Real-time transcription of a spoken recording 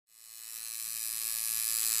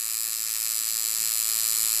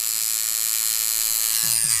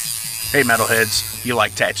Hey metalheads, you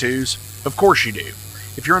like tattoos? Of course you do.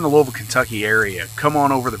 If you're in the Louisville, Kentucky area, come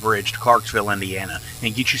on over the bridge to Clarksville, Indiana,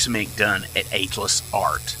 and get you some ink done at Ageless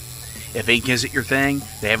Art. If ink isn't your thing,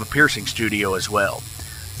 they have a piercing studio as well.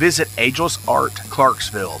 Visit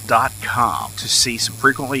agelessartclarksville.com to see some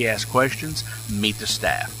frequently asked questions, meet the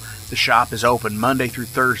staff. The shop is open Monday through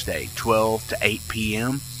Thursday, 12 to 8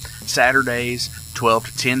 p.m., Saturdays, 12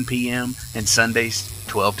 to 10 p.m., and Sundays,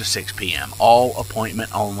 12 to 6 p.m., all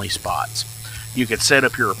appointment-only spots. You can set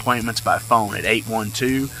up your appointments by phone at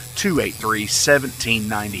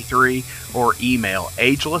 812-283-1793 or email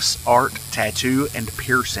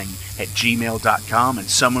agelessarttattooandpiercing@gmail.com and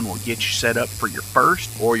someone will get you set up for your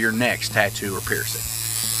first or your next tattoo or piercing.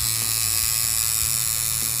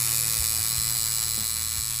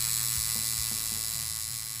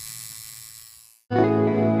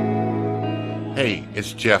 Hey,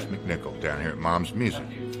 it's Jeff McNichol down here at Mom's Music,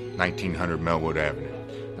 1900 Melwood Avenue.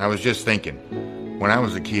 I was just thinking, when I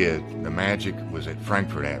was a kid, the magic was at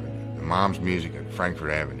Frankfort Avenue, the Mom's Music at Frankfort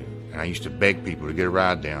Avenue, and I used to beg people to get a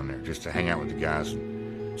ride down there just to hang out with the guys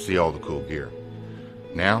and see all the cool gear.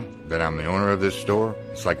 Now that I'm the owner of this store,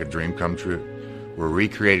 it's like a dream come true. We're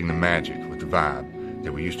recreating the magic with the vibe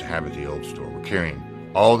that we used to have at the old store. We're carrying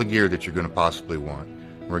all the gear that you're going to possibly want.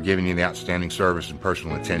 We're giving you the outstanding service and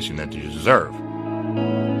personal attention that you deserve.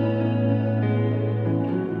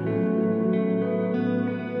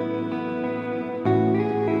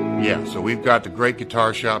 Yeah, so we've got the great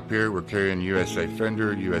guitar shop here. We're carrying USA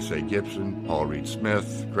Fender, USA Gibson, Paul Reed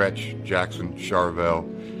Smith, Gretsch, Jackson, Charvel.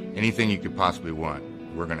 Anything you could possibly want,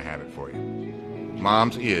 we're going to have it for you.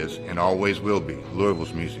 Mom's is, and always will be,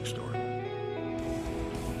 Louisville's music store.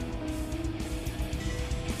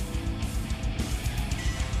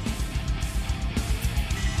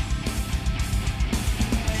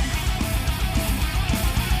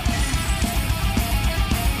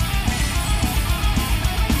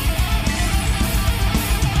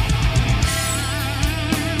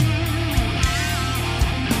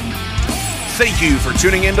 Thank you for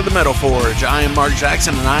tuning into the Metal Forge. I am Mark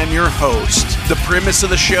Jackson and I am your host. The premise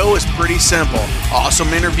of the show is pretty simple. Awesome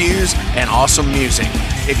interviews and awesome music.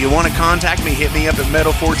 If you want to contact me, hit me up at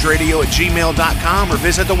metalforgeradio@gmail.com or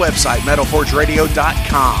visit the website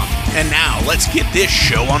metalforgeradio.com. And now, let's get this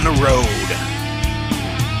show on the road.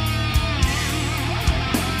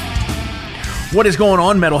 What is going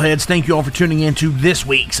on, metalheads? Thank you all for tuning in to this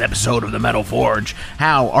week's episode of the Metal Forge.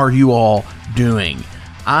 How are you all doing?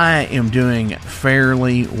 I am doing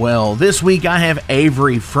fairly well. This week I have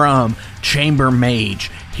Avery from Chamber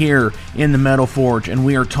Mage here in the Metal Forge, and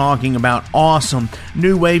we are talking about awesome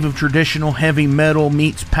new wave of traditional heavy metal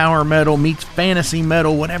meets power metal meets fantasy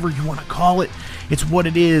metal, whatever you want to call it. It's what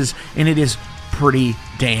it is, and it is pretty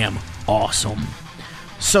damn awesome.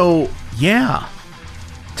 So, yeah,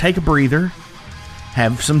 take a breather,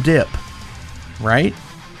 have some dip, right?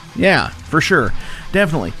 Yeah, for sure.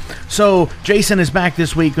 Definitely. So, Jason is back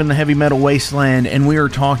this week in the Heavy Metal Wasteland, and we are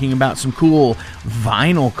talking about some cool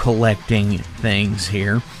vinyl collecting things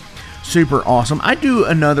here. Super awesome. I do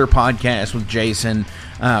another podcast with Jason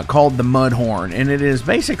called The Mudhorn, and it is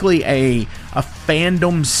basically a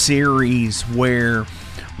fandom series where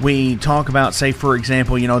we talk about, say, for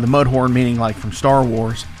example, the Mudhorn meaning like from Star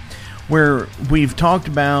Wars, where we've talked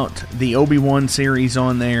about the Obi-Wan series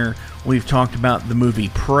on there. We've talked about the movie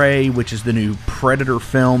Prey, which is the new Predator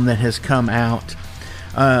film that has come out.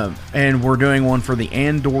 And we're doing one for the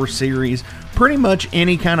Andor series. Pretty much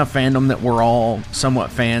any kind of fandom that we're all somewhat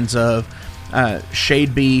fans of.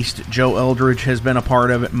 Shade Beast, Joe Eldridge has been a part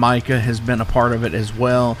of it. Micah has been a part of it as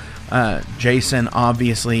well. Jason,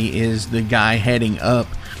 obviously, is the guy heading up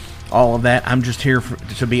all of that. I'm just here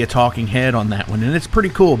to be a talking head on that one, and it's pretty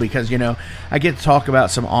cool because I get to talk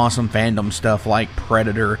about some awesome fandom stuff like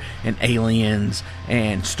Predator and Aliens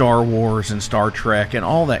and Star Wars and Star Trek and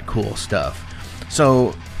all that cool stuff.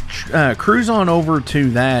 So cruise on over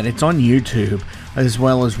to that. It's on YouTube as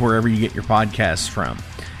well as wherever you get your podcasts from,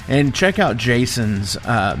 and check out Jason's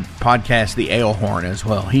podcast, The Ale Horn, as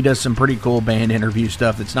well. He does some pretty cool band interview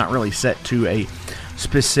stuff that's not really set to a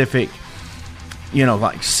specific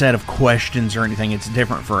like set of questions or anything. It's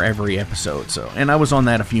different for every episode. So, and I was on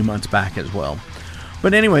that a few months back as well.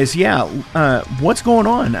 But anyways, yeah, what's going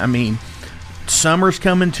on? I mean, summer's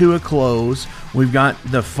coming to a close. We've got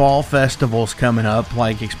the fall festivals coming up,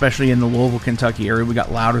 like especially in the Louisville, Kentucky area. We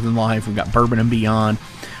got Louder Than Life. We've got Bourbon and Beyond.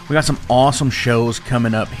 We got some awesome shows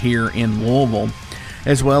coming up here in Louisville,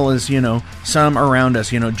 as well as, some around us.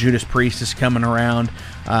 Judas Priest is coming around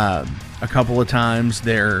a couple of times.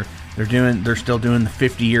 They're still doing the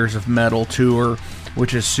 50 Years of Metal tour,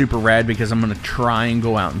 which is super rad because I'm going to try and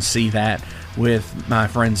go out and see that with my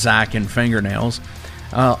friend Zach and Fingernails,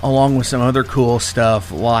 along with some other cool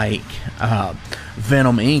stuff like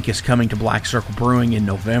Venom Inc. is coming to Black Circle Brewing in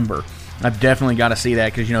November. I've definitely got to see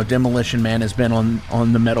that because, Demolition Man has been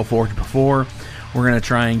on the Metal Forge before. We're going to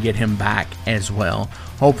try and get him back as well.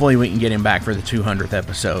 Hopefully we can get him back for the 200th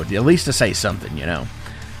episode, at least to say something,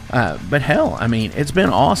 But hell, it's been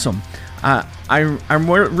awesome. I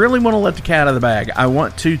really want to let the cat out of the bag. I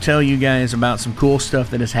want to tell you guys about some cool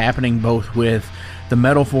stuff that is happening both with the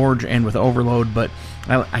Metal Forge and with Overload, but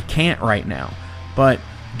I can't right now. But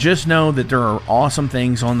just know that there are awesome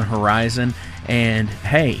things on the horizon, and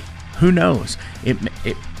hey, who knows?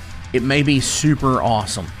 It may be super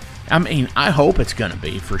awesome. I hope it's going to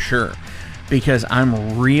be for sure, because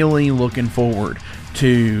I'm really looking forward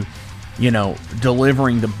to,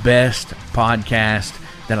 delivering the best podcast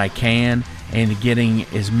that I can and getting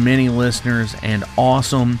as many listeners and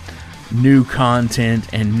awesome new content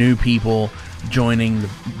and new people joining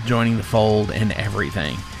the fold and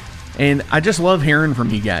everything. And I just love hearing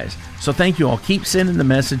from you guys. So thank you all. Keep sending the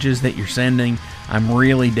messages that you're sending. I'm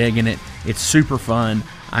really digging it. It's super fun.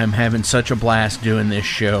 I'm having such a blast doing this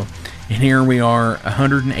show. And here we are,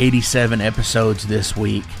 187 episodes this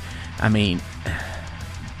week.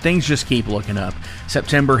 Things just keep looking up.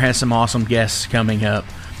 September has some awesome guests coming up,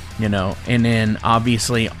 and then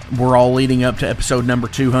obviously we're all leading up to episode number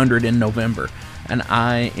 200 in November. And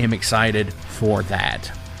I am excited for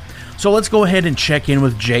that. So let's go ahead and check in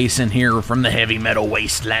with Jason here from the Heavy Metal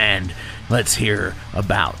Wasteland. Let's hear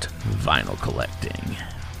about vinyl collecting.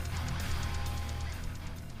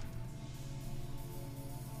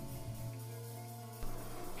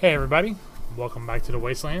 Hey everybody, welcome back to the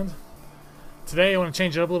Wasteland. Today I want to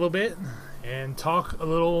change it up a little bit and talk a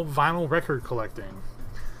little vinyl record collecting.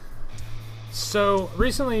 So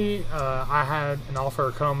recently I had an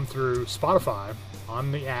offer come through Spotify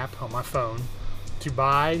on the app on my phone to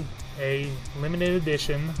buy a limited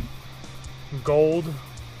edition gold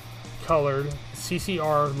colored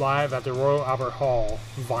CCR Live at the Royal Albert Hall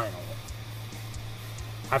vinyl.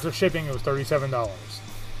 After shipping, it was $37.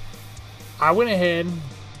 I went ahead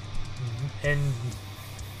and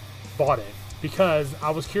bought it because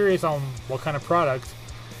I was curious on what kind of product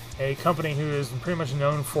a company who is pretty much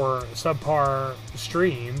known for subpar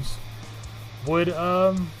streams would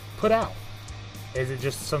put out. Is it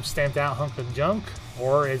just some stamped out hunk of junk,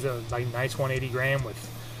 or is it like nice 180 gram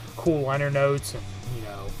with cool liner notes and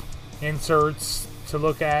inserts to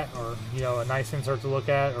look at, or a nice insert to look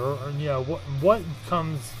at, or what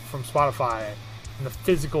comes from Spotify in the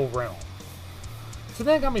physical realm? So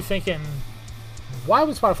that got me thinking, why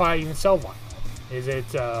would Spotify even sell vinyl? Is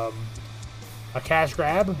it a cash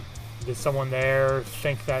grab? Did someone there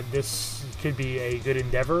think that this could be a good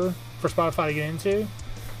endeavor for Spotify to get into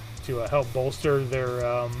to help bolster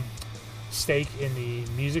their stake in the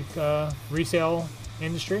music resale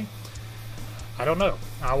industry? I don't know.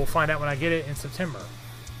 I will find out when I get it in September.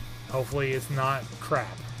 Hopefully it's not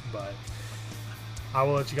crap, but I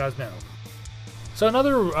will let you guys know. So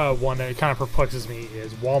another one that kind of perplexes me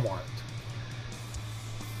is Walmart.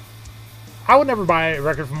 I would never buy a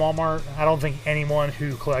record from Walmart. I don't think anyone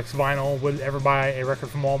who collects vinyl would ever buy a record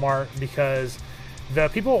from Walmart, because the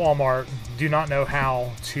people at Walmart do not know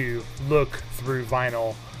how to look through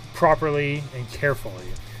vinyl properly and carefully.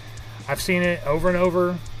 I've seen it over and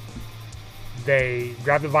over. They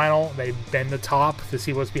grab the vinyl, they bend the top to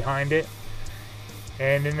see what's behind it,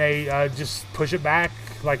 and then they just push it back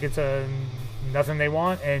like it's nothing they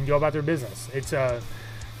want and go about their business.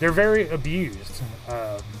 They're very abused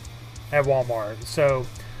at Walmart. So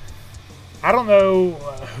I don't know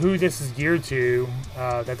who this is geared to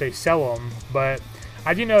that they sell them, but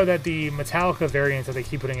I do know that the Metallica variants that they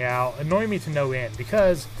keep putting out annoy me to no end,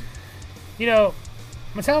 because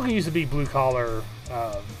Metallica used to be blue collar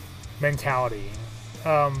mentality.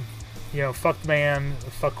 Fuck the man,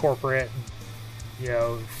 fuck corporate,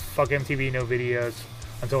 fuck MTV, no videos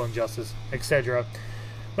until Injustice, etc.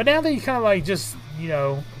 But now they kind of just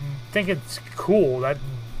think it's cool that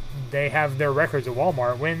they have their records at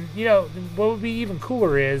Walmart, when what would be even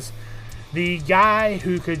cooler is the guy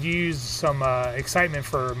who could use some excitement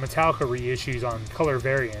for Metallica reissues on color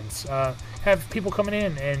variants, have people coming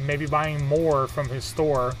in and maybe buying more from his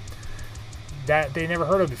store that they never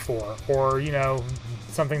heard of before, or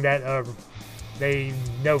something that they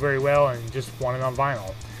know very well and just want it on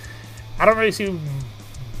vinyl. I don't really see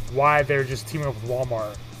why they're just teaming up with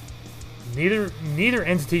Walmart. Neither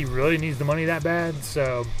entity really needs the money that bad,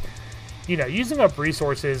 so using up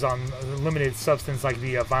resources on limited substance like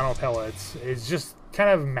the vinyl pellets is just kind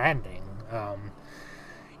of maddening.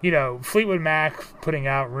 Fleetwood Mac putting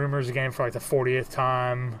out Rumors again for like the 40th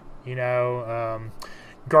time.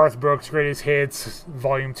 Garth Brooks' Greatest Hits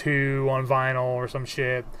Volume 2 on vinyl or some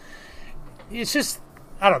shit. It's just,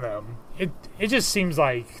 I don't know. It just seems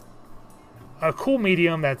like a cool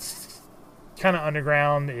medium that's kind of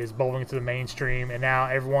underground is bubbling into the mainstream, and now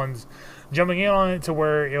everyone's jumping in on it to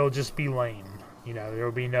where it'll just be lame. There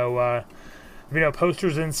will be no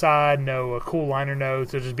posters inside, no cool liner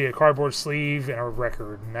notes. It'll just be a cardboard sleeve and a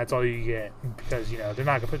record, and that's all you get, because they're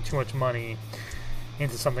not gonna put too much money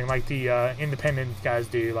into something like the independent guys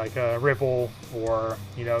do, like Ripple, or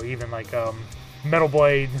even like Metal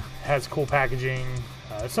Blade has cool packaging.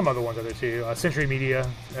 Some other ones out there too. Century Media,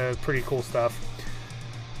 pretty cool stuff.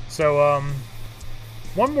 So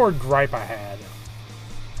one more gripe I had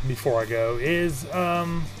before I go is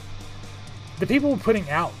the people putting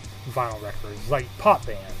out vinyl records, like pop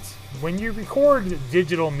bands. When you record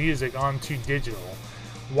digital music onto digital,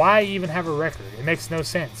 why even have a record? It makes no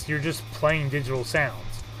sense. You're just playing digital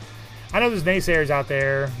sounds. I know there's naysayers out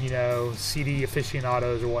there, CD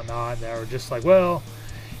aficionados or whatnot, that are just like, well,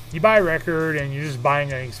 you buy a record and you're just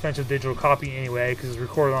buying an expensive digital copy anyway because it's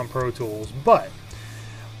recorded on Pro Tools. But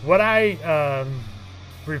what I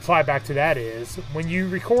reply back to that is, when you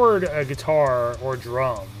record a guitar or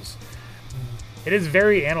drums, it is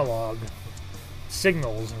very analog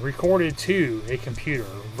signals recorded to a computer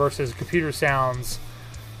versus computer sounds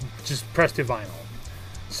just pressed to vinyl.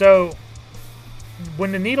 So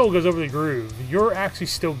when the needle goes over the groove, you're actually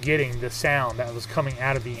still getting the sound that was coming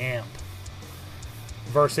out of the amp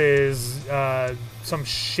versus some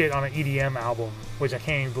shit on an EDM album, which I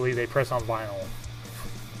can't even believe they press on vinyl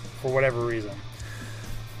for whatever reason.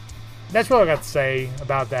 That's what I got to say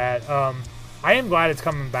about that. I am glad it's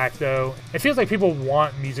coming back, though. It feels like people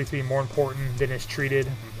want music to be more important than it's treated.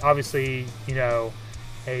 Obviously,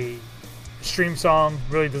 a stream song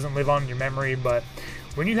really doesn't live on in your memory, but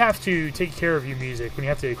when you have to take care of your music, when you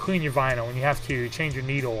have to clean your vinyl, when you have to change your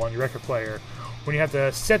needle on your record player, when you have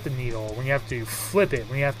to set the needle, when you have to flip it,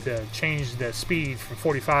 when you have to change the speed from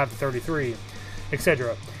 45 to 33,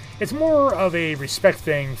 etc., it's more of a respect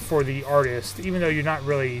thing for the artist. Even though you're not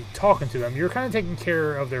really talking to them, you're kind of taking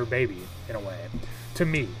care of their baby in a way, to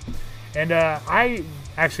me. And I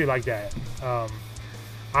actually like that.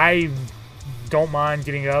 I don't mind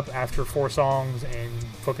getting up after 4 songs and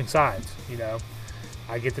flipping sides.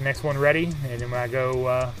 I get the next one ready, and then when I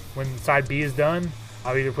go, when side B is done,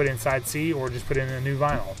 I'll either put in side C or just put in a new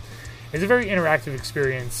vinyl. It's a very interactive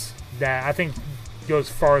experience that I think goes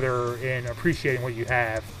farther in appreciating what you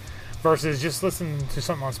have versus just listening to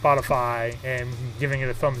something on Spotify and giving it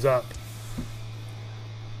a thumbs up.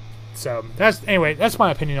 So that's my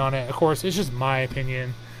opinion on it. Of course, it's just my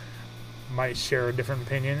opinion. Might share a different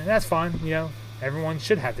opinion, and that's fine. Everyone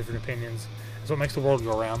should have different opinions. That's what makes the world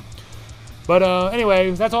go around. But anyway,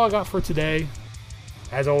 that's all I got for today.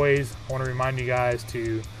 As always, I want to remind you guys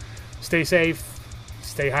to stay safe,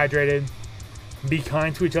 stay hydrated, be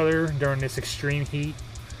kind to each other during this extreme heat,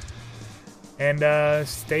 and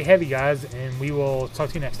stay heavy, guys, and we will talk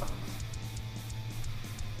to you next time.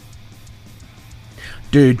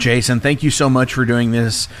 Dude, Jason, thank you so much for doing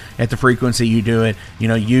this at the frequency you do it.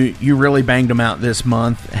 You really banged them out this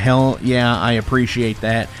month. Hell yeah, I appreciate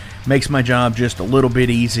that. Makes my job just a little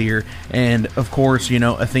bit easier. And of course,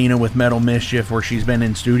 Athena with Metal Mischief, where she's been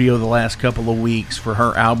in studio the last couple of weeks for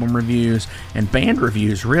her album reviews and band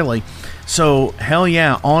reviews, really. So hell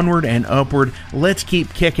yeah, onward and upward. Let's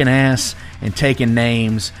keep kicking ass and taking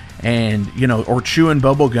names, and or chewing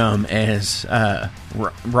bubblegum, as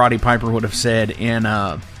Roddy Piper would have said in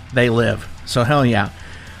They Live. So hell yeah.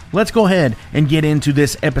 Let's go ahead and get into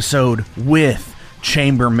this episode with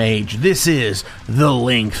Chamber Mage. This is The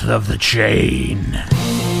Length of the Chain.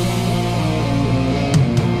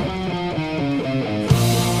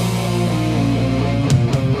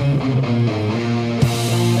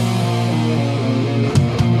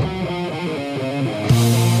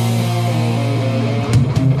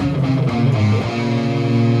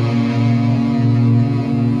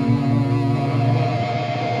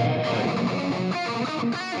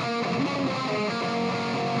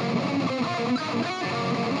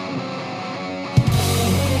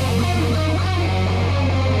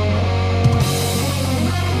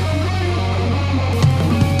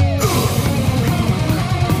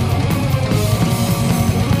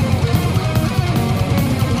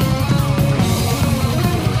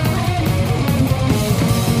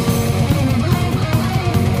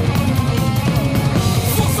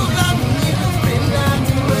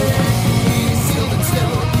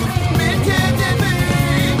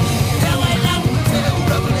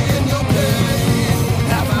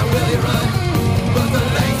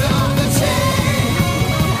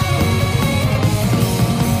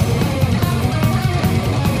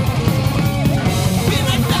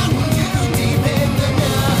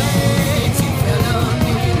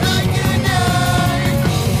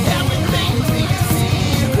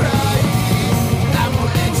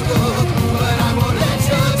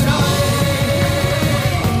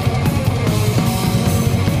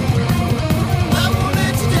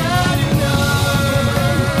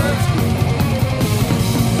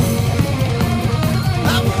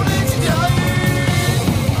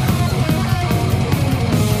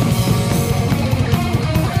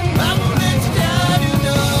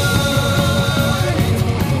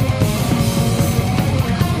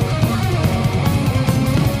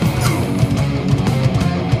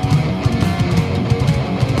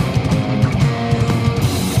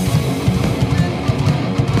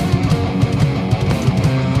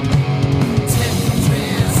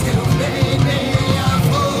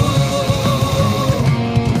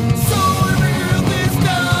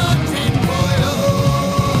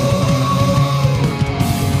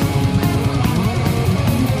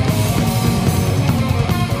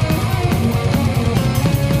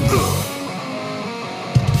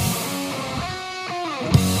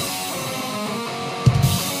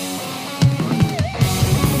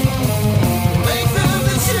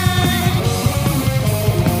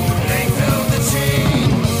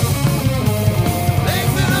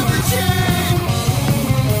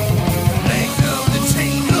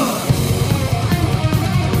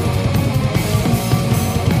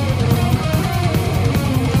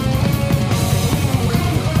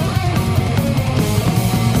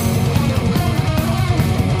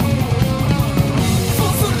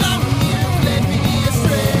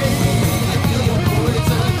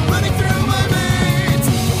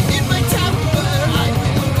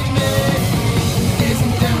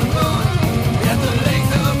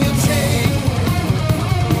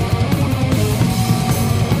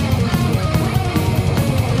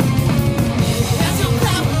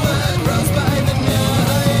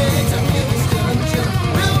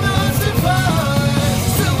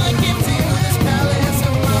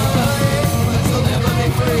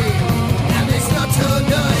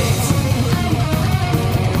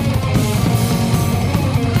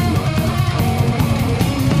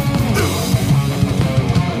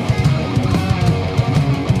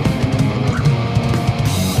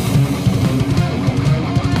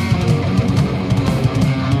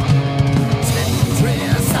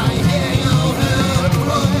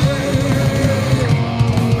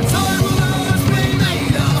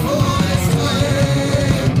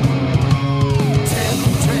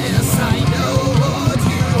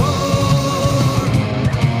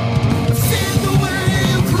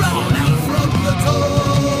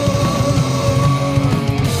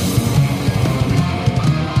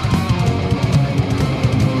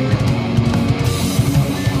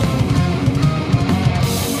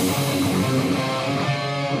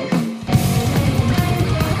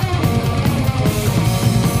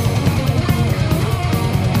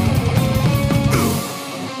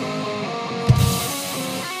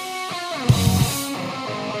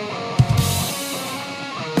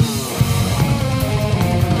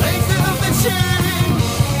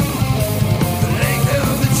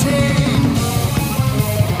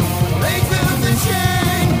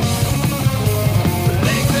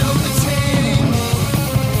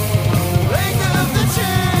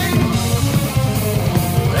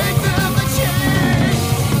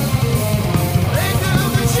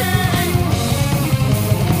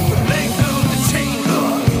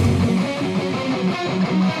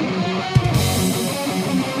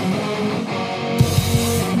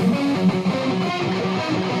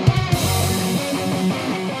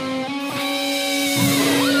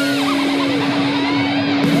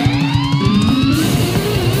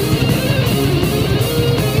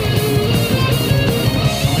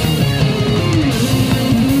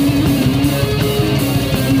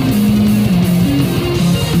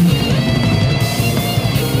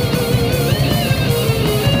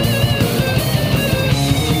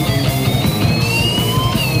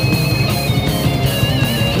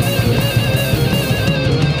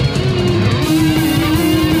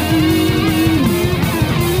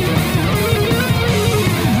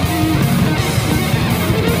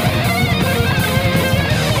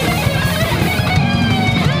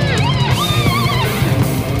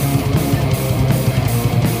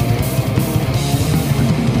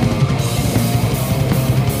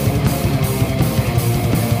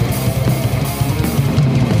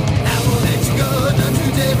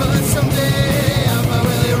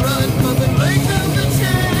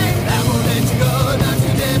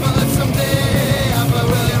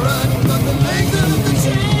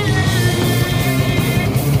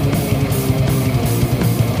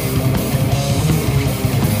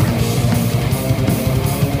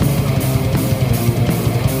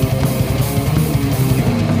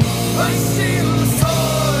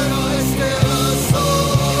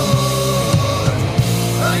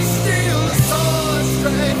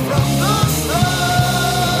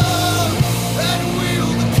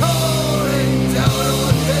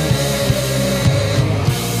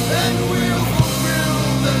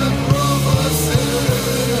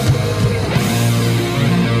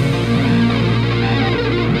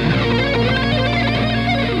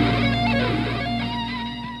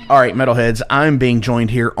 All right, Metalheads, I'm being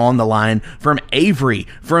joined here on the line from Avery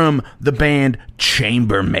from the band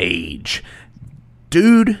Chamber Mage.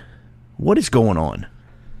 Dude, what is going on?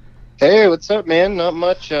 Hey, what's up, man? Not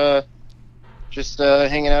much. Just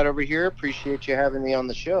hanging out over here. Appreciate you having me on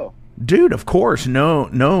the show. Dude, of course. No.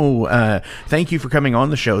 Thank you for coming on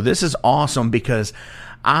the show. This is awesome because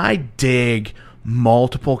I dig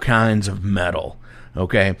multiple kinds of metal.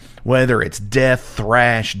 Okay, whether it's death,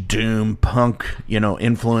 thrash, doom, punk,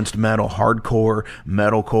 influenced metal, hardcore,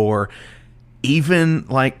 metalcore, even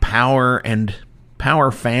like power and power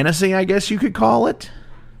fantasy, I guess you could call it.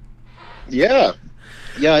 Yeah,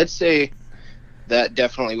 I'd say that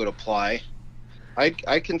definitely would apply.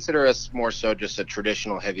 I consider us more so just a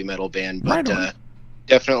traditional heavy metal band, but right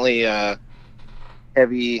definitely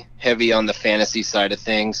heavy on the fantasy side of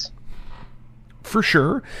things. For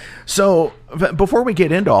sure. So, before we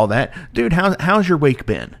get into all that, dude, how's your week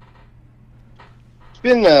been?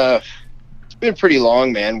 It's been pretty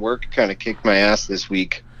long, man. Work kind of kicked my ass this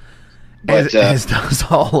week. But, as does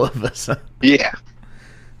all of us. Yeah.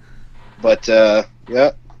 But,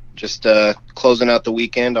 yeah, just closing out the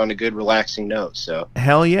weekend on a good, relaxing note. So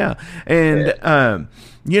hell yeah. And,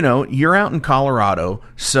 you're out in Colorado,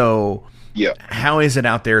 so yeah. How is it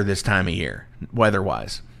out there this time of year,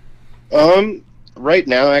 weather-wise? Right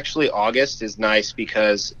now, actually, August is nice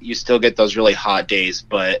because you still get those really hot days,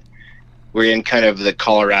 but we're in kind of the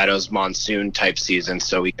Colorado's monsoon type season,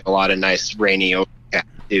 so we get a lot of nice rainy overcast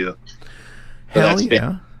too.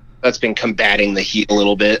 So that's been combating the heat a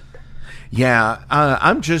little bit. Yeah,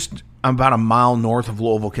 I'm about a mile north of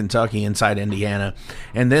Louisville, Kentucky, inside Indiana,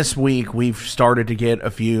 and this week we've started to get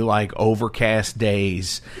a few like overcast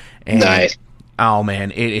days. And nice. Oh man,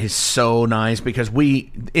 it is so nice because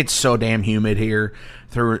it's so damn humid here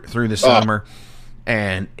through the summer,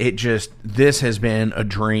 and this has been a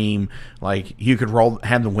dream. Like you could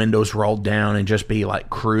have the windows rolled down and just be like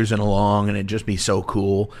cruising along, and it'd just be so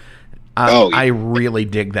cool. I really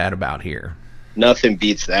dig that about here. Nothing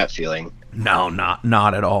beats that feeling. No,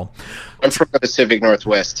 not at all. I'm from the Pacific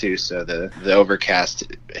Northwest too, so the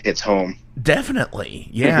overcast hits home. Definitely,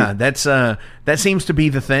 yeah. that seems to be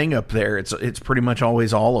the thing up there. It's pretty much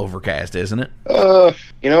always all overcast, isn't it? I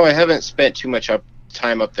haven't spent too much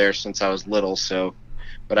time up there since I was little,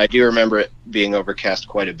 but I do remember it being overcast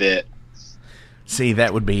quite a bit. See,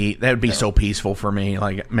 that would be so peaceful for me.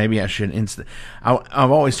 Like maybe I should.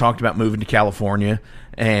 I've always talked about moving to California,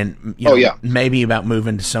 and maybe about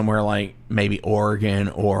moving to somewhere like maybe Oregon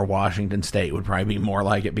or Washington State would probably be more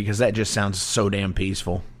like it because that just sounds so damn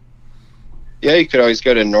peaceful. Yeah, you could always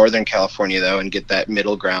go to Northern California though and get that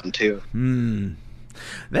middle ground too.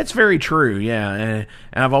 That's very true. Yeah, and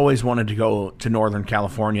I've always wanted to go to Northern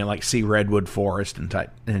California, like see redwood forest and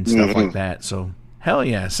stuff like that. So hell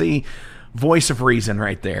yeah, see. Voice of reason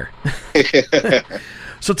right there.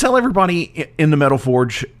 So tell everybody in the Metal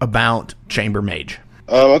Forge about Chamber Mage.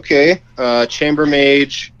 Okay. Chamber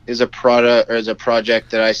Mage is a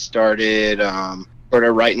project that I started sort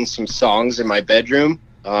of writing some songs in my bedroom.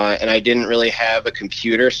 And I didn't really have a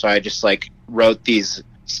computer, so I just wrote these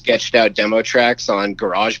sketched out demo tracks on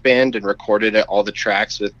GarageBand and recorded all the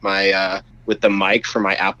tracks with my with the mic for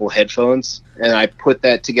my Apple headphones, and I put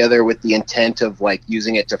that together with the intent of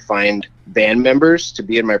using it to find band members to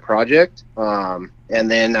be in my project. And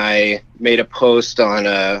then I made a post on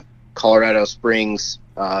a Colorado Springs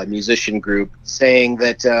musician group saying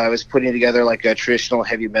that I was putting together a traditional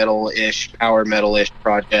heavy metal-ish, power metal-ish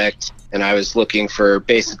project, and I was looking for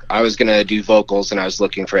I was going to do vocals, and I was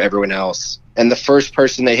looking for everyone else. And the first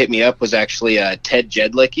person that hit me up was actually Ted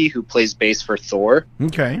Jedlicki, who plays bass for Thor.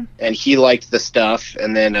 Okay. And he liked the stuff.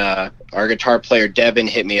 And then our guitar player, Devin,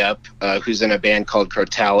 hit me up, who's in a band called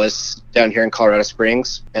Crotalis down here in Colorado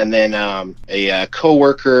Springs. And then a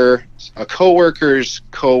coworker's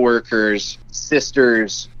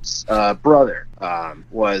sister's brother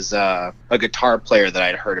was a guitar player that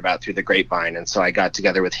I'd heard about through the grapevine. And so I got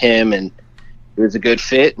together with him, and it was a good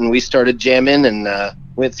fit, and we started jamming and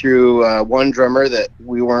went through one drummer that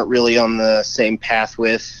we weren't really on the same path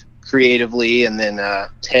with, creatively, and then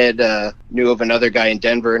Ted knew of another guy in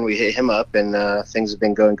Denver, and we hit him up, and things have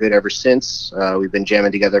been going good ever since. We've been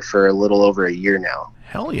jamming together for a little over a year now.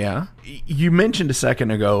 Hell yeah. You mentioned a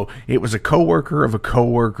second ago, it was a coworker of a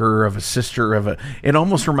coworker of a sister of a... It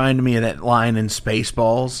almost reminded me of that line in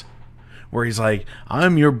Spaceballs where he's like,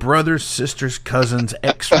 I'm your brother's sister's cousin's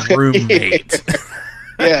ex-roommate.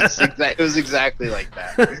 Yes, it was exactly like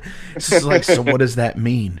that. It's like, so what does that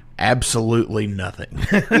mean? Absolutely nothing.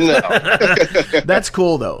 No. That's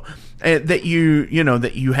cool, though. That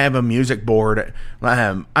you have a music board,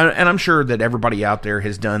 and I'm sure that everybody out there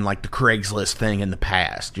has done like the Craigslist thing in the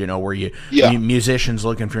past, where you musicians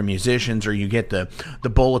looking for musicians, or you get the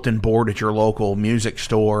bulletin board at your local music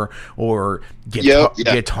store, or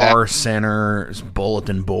Guitar Center's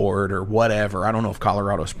bulletin board, or whatever. I don't know if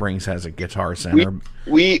Colorado Springs has a Guitar Center.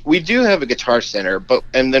 We do have a Guitar Center,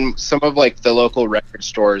 and then some of like the local record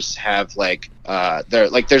stores have like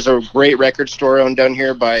there's a great record store owned down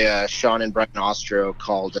here by Sean and Brian Ostro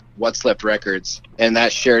called What's Left Records, and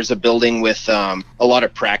that shares a building with a lot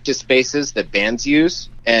of practice spaces that bands use,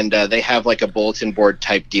 and they have like a bulletin board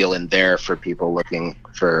type deal in there for people looking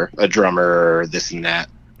for a drummer or this and that.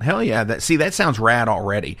 Hell yeah. That sounds rad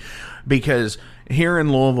already, because here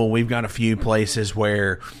in Louisville, we've got a few places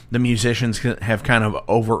where the musicians have kind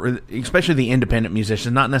of especially the independent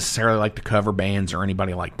musicians, not necessarily like the cover bands or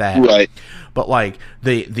anybody like that. Right. But like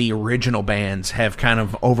the original bands have kind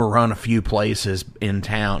of overrun a few places in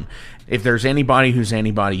town. If there's anybody who's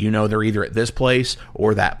anybody, they're either at this place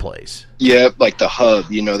or that place. Yeah, like the hub,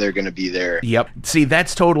 they're going to be there. Yep. See,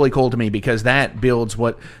 that's totally cool to me, because that builds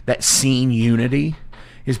that scene unity.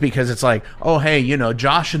 Is because it's like, oh, hey,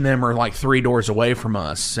 Josh and them are like 3 doors away from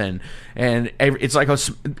us, and it's like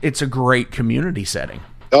it's a great community setting.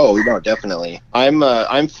 Oh, no, definitely.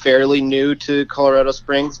 I'm fairly new to Colorado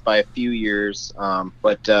Springs by a few years,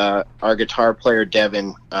 but our guitar player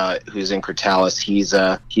Devin, who's in Cretalis, he's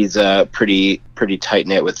pretty tight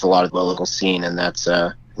knit with a lot of the local scene, and that's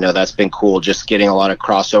that's been cool. Just getting a lot of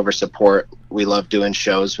crossover support. We love doing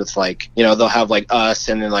shows with they'll have like us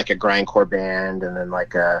and then like a grindcore band and then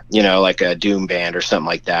like a doom band or something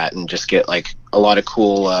like that, and just get like a lot of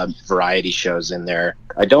cool variety shows in there.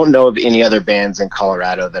 I don't know of any other bands in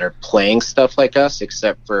Colorado that are playing stuff like us,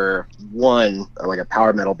 except for one, like a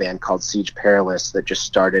power metal band called Siege Perilous that just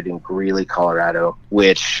started in Greeley, Colorado,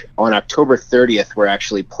 which on October 30th, we're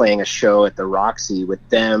actually playing a show at the Roxy with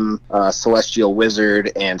them, Celestial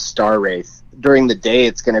Wizard, and Star Wraith. During the day,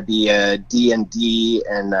 it's going to be a D&D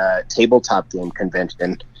and a tabletop game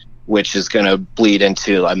convention, which is going to bleed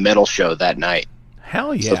into a metal show that night.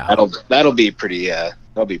 Hell yeah! So that'll be pretty.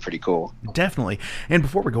 That'll be pretty cool. Definitely. And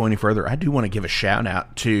before we go any further, I do want to give a shout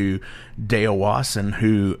out to Dale Wasson,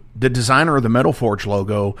 who the designer of the Metal Forge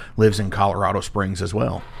logo lives in Colorado Springs as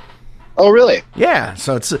well. Oh, really? Yeah,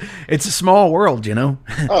 so it's a small world, Oh,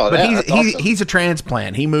 but that's awesome. He's a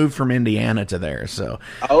transplant. He moved from Indiana to there, so.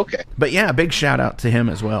 Oh, okay. But yeah, big shout out to him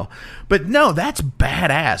as well. But no, that's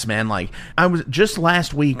badass, man. Like, I was just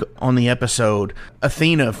last week on the episode,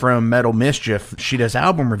 Athena from Metal Mischief, she does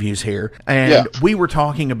album reviews here, and we were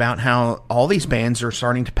talking about how all these bands are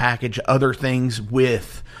starting to package other things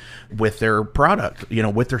with their product,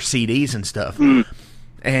 with their CDs and stuff. Mm.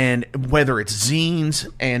 And whether it's zines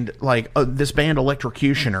and like this band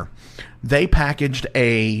Electrocutioner, they packaged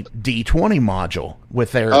a D20 module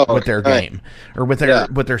with their game or with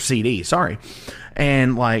their CD. Sorry.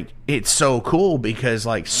 And like, it's so cool because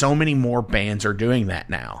like so many more bands are doing that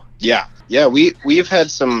now. Yeah. Yeah, we've had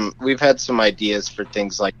some ideas for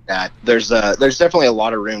things like that. There's definitely a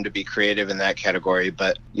lot of room to be creative in that category,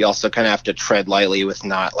 but you also kind of have to tread lightly with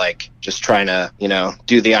not like just trying to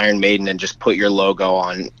do the Iron Maiden and just put your logo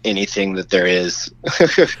on anything that there is.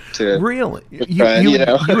 Really,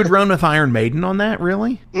 you would run with Iron Maiden on that?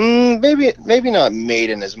 Really? Maybe not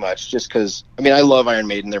Maiden as much, just because I love Iron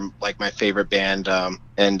Maiden. They're like my favorite band,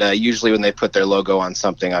 and usually when they put their logo on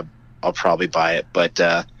something, I'll probably buy it, but.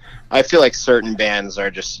 I feel like certain bands are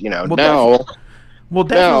just,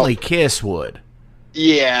 definitely Kiss would.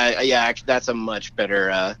 Yeah, that's a much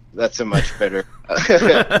better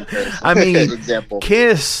example.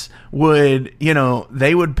 Kiss would,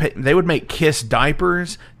 they would make Kiss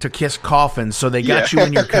diapers to Kiss coffins, so they got you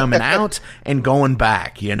when you're coming out and going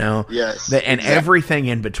back, Yes. And everything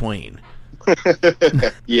in between.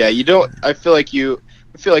 Yeah, I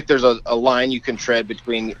feel like there's a line you can tread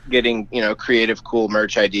between getting, creative, cool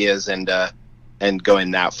merch ideas and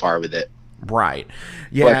going that far with it. Right.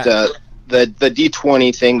 Yeah. But the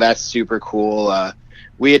D20 thing, that's super cool.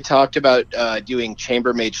 We had talked about doing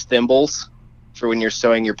Chamber Mage thimbles for when you're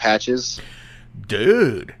sewing your patches.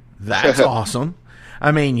 Dude, that's awesome.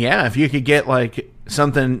 I mean, yeah, if you could get like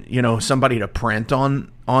something, somebody to print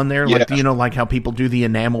on there, like like how people do the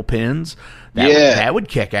enamel pins, that would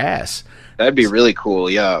kick ass. That'd be really cool.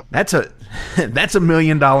 Yeah, that's a $1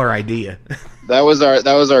 million idea. That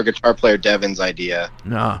was our guitar player Devin's idea.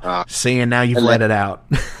 Seeing now you've let it out.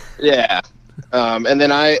 Yeah, and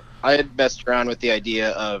then I had messed around with the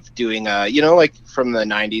idea of doing like from the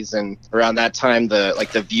 90s and around that time, the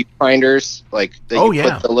viewfinders, like that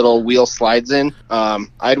put the little wheel slides in.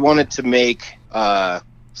 I'd wanted to make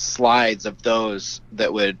slides of those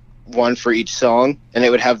that would, one for each song, and it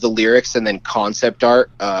would have the lyrics and then concept art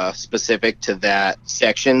specific to that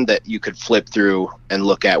section that you could flip through and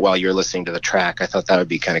look at while you're listening to the track. I thought that would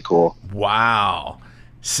be kind of cool. Wow.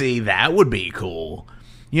 See, that would be cool.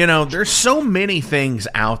 There's so many things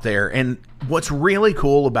out there, and what's really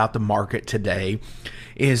cool about the market today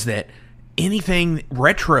is that anything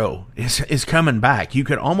retro is coming back. You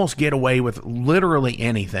could almost get away with literally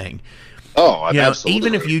anything. Oh, absolutely.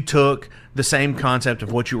 Even if you took the same concept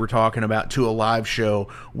of what you were talking about to a live show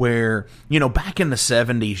where, back in the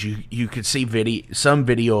 70s, you could see some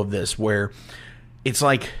video of this where it's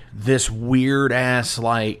like this weird ass,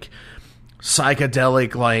 like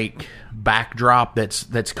psychedelic, like backdrop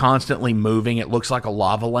that's constantly moving. It looks like a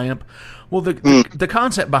lava lamp. Well, the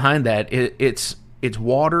concept behind that, it's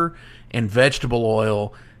water and vegetable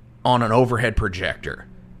oil on an overhead projector.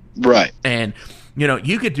 Right. And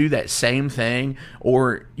you could do that same thing,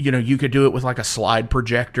 or, you could do it with like a slide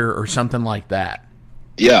projector or something like that.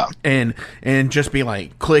 Yeah. And just be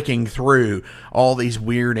like clicking through all these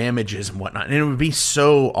weird images and whatnot. And it would be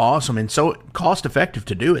so awesome and so cost effective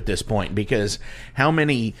to do at this point, because how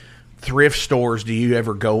many thrift stores do you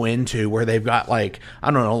ever go into where they've got like,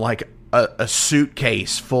 I don't know, like a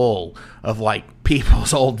suitcase full of like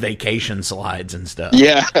people's old vacation slides and stuff.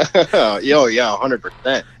 Yeah.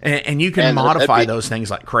 100%. And you can modify those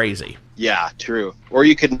things like crazy. Yeah, true. Or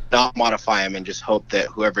you could not modify them and just hope that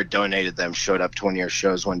whoever donated them showed up to one of your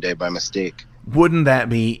shows one day by mistake. Wouldn't that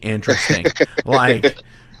be interesting? Like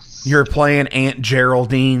you're playing Aunt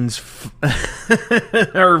Geraldine's her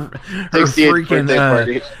freaking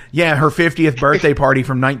party. Her 50th birthday party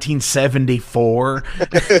from 1974.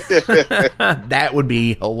 That would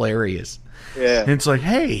be hilarious. Yeah. And it's like,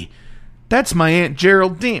 hey, that's my Aunt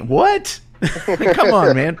Geraldine. What? Come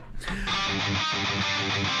on, man.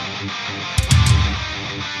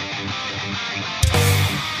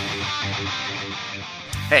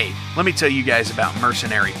 Hey, let me tell you guys about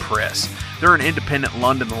Mercenary Press. They're an independent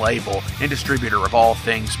London label and distributor of all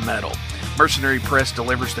things metal. Mercenary Press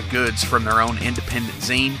delivers the goods from their own independent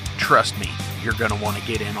zine. Trust me, you're going to want to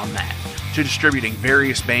get in on that. To distributing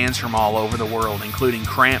various bands from all over the world, including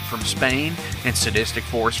Cramp from Spain and Sadistic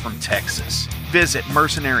Force from Texas. Visit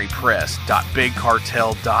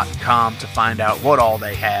mercenarypress.bigcartel.com to find out what all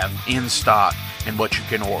they have in stock and what you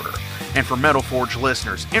can order. And for Metal Forge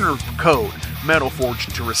listeners, enter code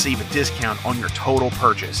MetalForge to receive a discount on your total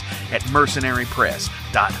purchase at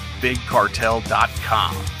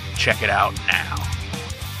mercenarypress.bigcartel.com. Check it out now.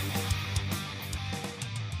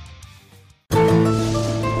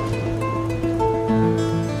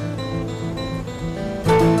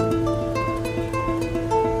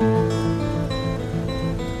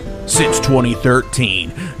 Since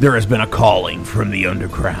 2013, there has been a calling from the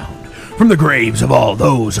underground, from the graves of all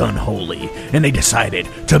those unholy, and they decided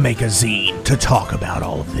to make a zine to talk about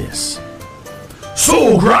all of this.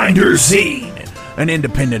 Soul Grinder Zine, an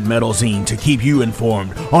independent metal zine to keep you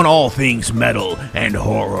informed on all things metal and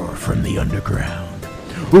horror from the underground.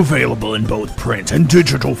 Available in both print and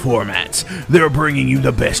digital formats, they're bringing you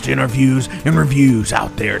the best interviews and reviews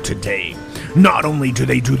out there today. Not only do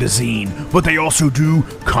they do the zine, but they also do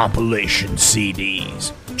compilation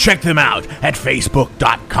CDs. Check them out at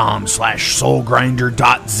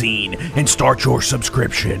facebook.com/soulgrinder.zine and start your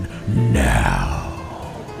subscription now.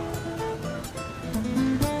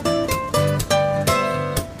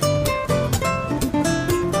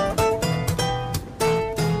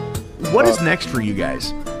 What is next for you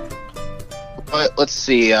guys? Let's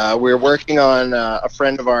see. We're working on, a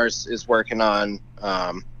friend of ours is working on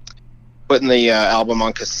putting the album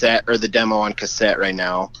on cassette, or the demo on cassette right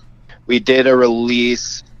now. We did a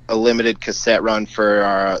limited cassette run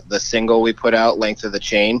for the single we put out, Length of the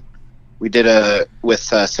Chain. We did with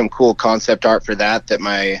some cool concept art for that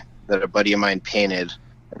a buddy of mine painted.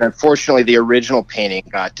 And unfortunately, the original painting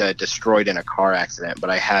got destroyed in a car accident, but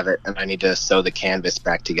I have it, and I need to sew the canvas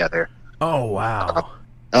back together. Oh, wow.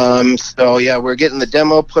 So, yeah, we're getting the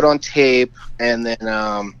demo put on tape, and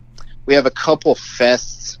then we have a couple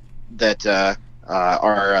fests that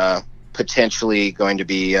are potentially going to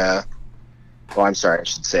be well, I'm sorry, I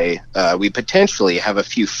should say, we potentially have a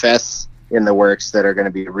few fests in the works that are going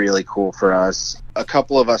to be really cool for us. A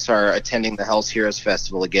couple of us are attending the Hell's Heroes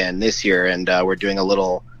Festival again this year, and we're doing a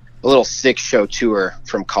little 6-show tour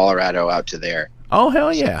from Colorado out to there. Oh,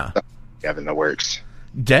 hell yeah. So, we have in the works.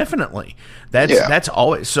 Definitely. That's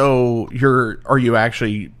always. So are you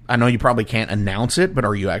actually, I know you probably can't announce it, but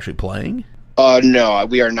are you actually playing? No,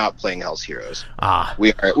 we are not playing Hell's Heroes.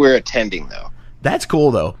 We're attending though. That's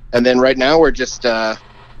cool though. And then right now we're just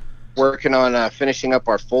working on finishing up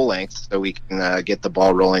our full length so we can get the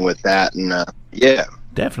ball rolling with that. And yeah,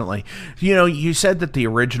 definitely. You said that the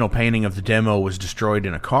original painting of the demo was destroyed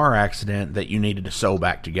in a car accident that you needed to sew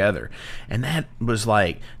back together, and that was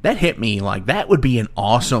like, that hit me like that would be an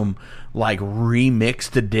awesome like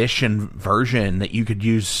remixed edition version that you could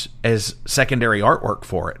use as secondary artwork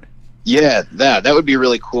for it. Yeah, that would be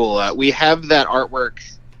really cool. We have that artwork.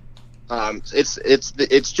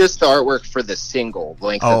 It's just the artwork for the single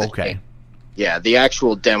length. Oh, of the okay. game. Yeah, the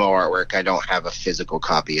actual demo artwork I don't have a physical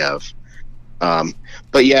copy of.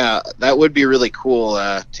 But yeah, that would be really cool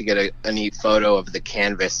to get a neat photo of the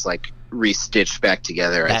canvas like restitched back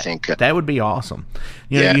together. I think that would be awesome.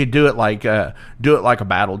 You do it like a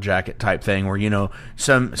battle jacket type thing, where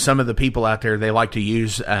some of the people out there, they like to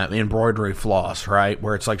use embroidery floss, right?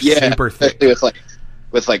 Where it's like super thick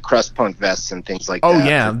with crust punk vests and things like that. Oh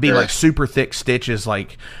yeah, it'd be like super thick stitches,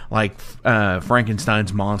 like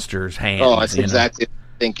Frankenstein's monster's hands. Oh, that's exactly what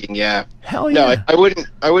I'm thinking. Yeah. Hell yeah. No,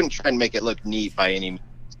 I wouldn't try and make it look neat by any means.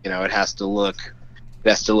 It has to look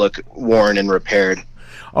worn and repaired.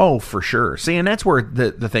 Oh, for sure. See, and that's where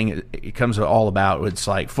the thing it comes all about. It's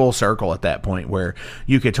like full circle at that point where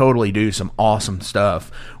you could totally do some awesome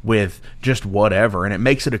stuff with just whatever, and it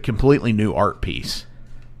makes it a completely new art piece.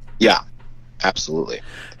 Yeah, absolutely.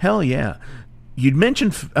 Hell yeah. You'd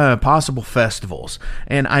mentioned possible festivals,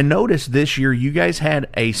 and I noticed this year you guys had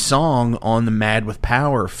a song on the Mad with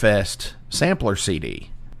Power Fest sampler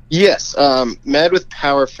CD. Yes, Mad with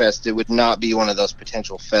Power Fest, it would not be one of those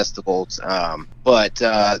potential festivals, but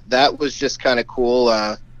that was just kind of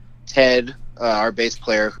cool. Ted, our bass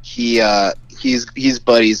player, he's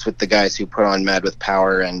buddies with the guys who put on Mad with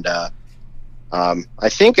Power, and I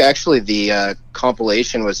think actually the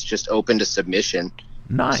compilation was just open to submission.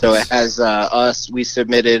 Nice. So it has us. We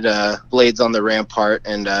submitted Blades on the Rampart,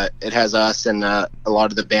 and it has us and a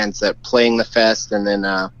lot of the bands that playing the fest, and then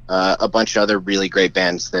a bunch of other really great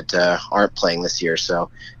bands that aren't playing this year.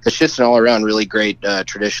 So it's just an all-around really great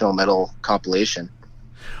traditional metal compilation.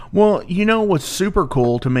 Well, what's super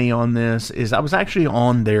cool to me on this is I was actually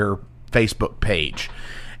on their Facebook page,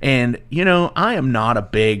 and I am not a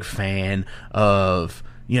big fan of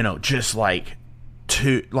just like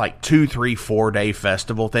 2, 3, 4 day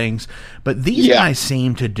festival things, but these guys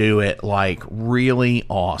seem to do it like really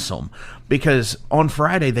awesome, because on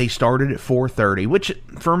Friday they started at 4:30, which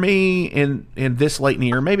for me in this late in the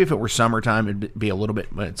year, maybe if it were summertime it'd be a little bit,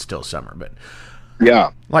 but it's still summer, but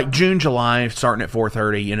yeah, like June, July starting at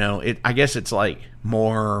 4:30, I guess it's like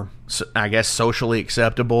more, I guess, socially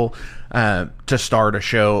acceptable to start a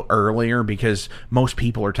show earlier, because most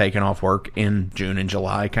people are taking off work in June and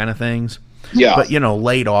July kind of things. Yeah. But,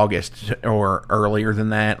 late August or earlier than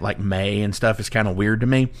that, like May and stuff, is kind of weird to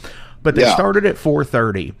me. But they started at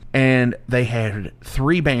 4:30, and they had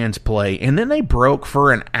 3 bands play, and then they broke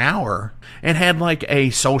for an hour and had like a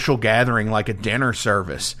social gathering, like a dinner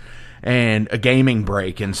service and a gaming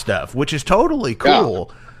break and stuff, which is totally cool.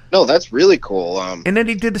 Yeah. No, that's really cool. And then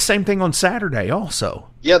he did the same thing on Saturday also.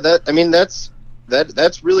 Yeah,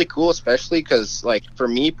 that's really cool, especially because, like, for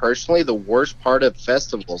me personally, the worst part of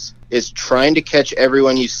festivals is trying to catch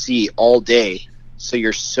everyone you see all day, so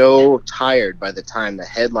you're so tired by the time the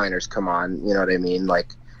headliners come on. You know what I mean? Like,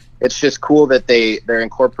 it's just cool that they're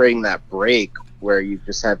incorporating that break where you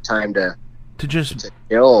just have time to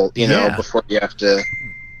chill, before you have to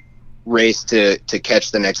race to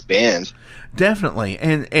catch the next band. Definitely,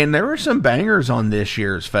 and there were some bangers on this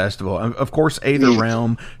year's festival. Of course, Aether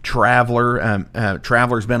Realm, Traveler.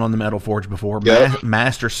 Traveler's been on the Metal Forge before. Yep.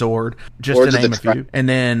 Master Sword, just Swords to name a of the few. And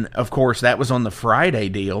then, of course, that was on the Friday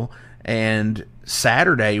deal. And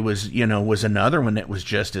Saturday was another one that was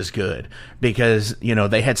just as good, because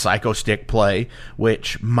they had Psycho Stick play,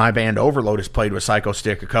 which my band Overload has played with Psycho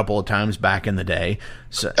Stick a couple of times back in the day.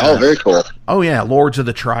 So, very cool. Oh yeah, Lords of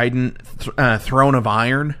the Trident, Throne of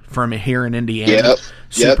Iron from here in Indiana.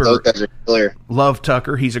 Yep, those guys are killer. Love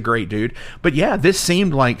Tucker, he's a great dude. But yeah, this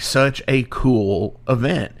seemed like such a cool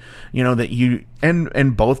event. That you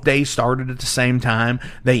and both days started at the same time.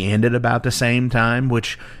 They ended about the same time,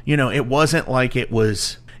 which it wasn't like it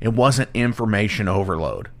wasn't information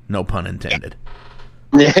overload. No pun intended.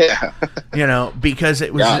 Yeah. Because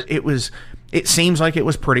it seems like it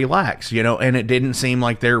was pretty lax, and it didn't seem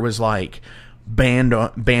like there was like band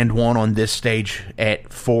one on this stage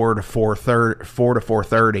at 4 to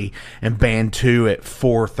 4:30 and band two at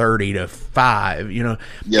 4:30 to 5. Yeah.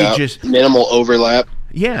 It just minimal overlap.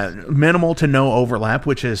 Yeah, minimal to no overlap,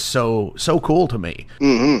 which is so cool to me.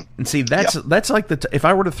 Mm-hmm. And see, that's like if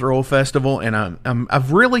I were to throw a festival, and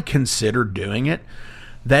I've really considered doing it.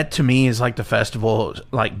 That to me is like the festival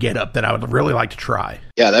like get up that I would really like to try.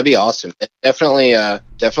 Yeah, that'd be awesome. Definitely have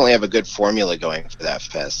a good formula going for that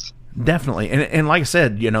fest. Definitely. And like I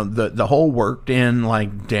said, the whole worked in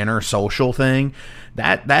like dinner social thing,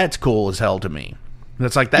 that's cool as hell to me.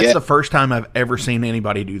 That's the first time I've ever seen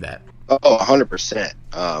anybody do that. Oh, 100%.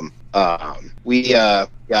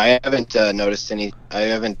 I haven't noticed any. I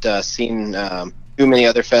haven't seen too many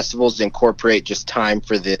other festivals incorporate just time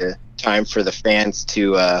for the fans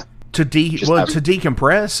to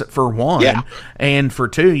decompress for one, and for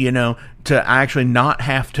two, to actually not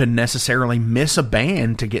have to necessarily miss a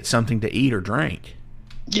band to get something to eat or drink.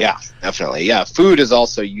 Yeah, definitely. Yeah, food is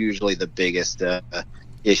also usually the biggest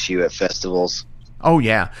issue at festivals. Oh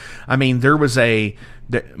yeah, I mean there was when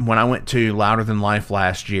I went to Louder Than Life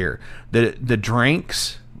last year, the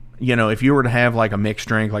drinks. If you were to have like a mixed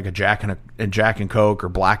drink, like a Jack and Coke or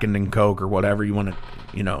Blackened and Coke or whatever you want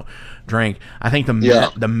to, drink, I think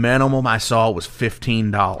the minimum I saw was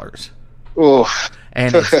 $15. Oh,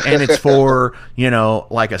 and it's for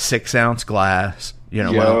like a 6-ounce glass,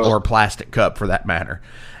 or a plastic cup for that matter,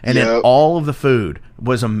 and then all of the food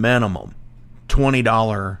was a minimum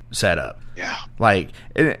 $20 setup. Yeah.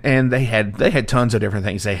 And they had tons of different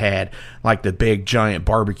things. They had like the big giant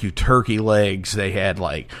barbecue turkey legs. They had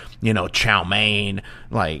like, chow mein,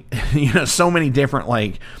 like, so many different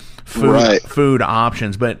like food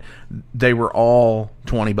options, but they were all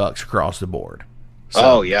 $20 across the board.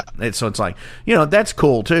 So it's like, that's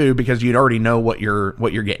cool too, because you'd already know what you're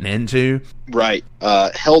getting into. Right.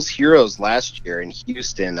 Hell's Heroes last year in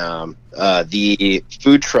Houston, the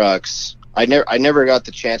food trucks, I never got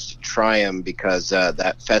the chance to try them because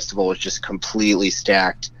that festival was just completely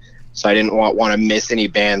stacked. So I didn't want to miss any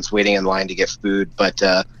bands waiting in line to get food. But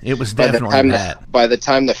it was definitely by the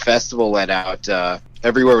time the festival let out,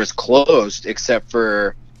 everywhere was closed except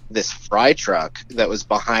for this fry truck that was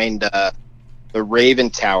behind the Raven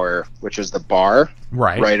Tower, which was the bar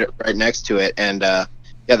right next to it. And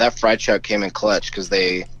that fry truck came in clutch because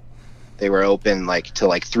they were open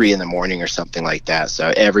till 3 a.m. or something like that.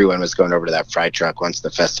 So everyone was going over to that fry truck once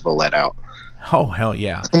the festival let out. Oh, hell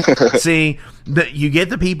yeah. See, you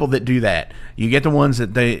get the people that do that. You get the ones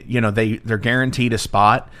that they're guaranteed a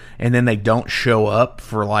spot, and then they don't show up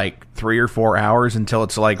for like 3 or 4 hours until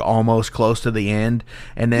it's like almost close to the end.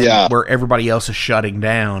 And then where everybody else is shutting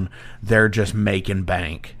down, they're just making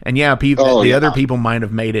bank. And other people might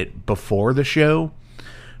have made it before the show,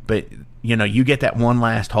 but you get that one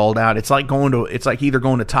last holdout. It's like either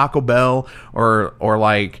going to Taco Bell or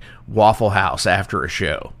like Waffle House after a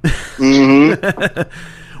show. Mm-hmm.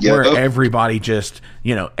 Where everybody just,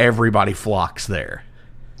 everybody flocks there.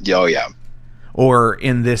 Oh, yeah. Or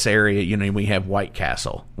in this area, we have White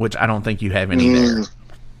Castle, which I don't think you have any there.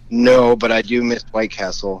 No, but I do miss White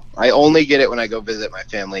Castle. I only get it when I go visit my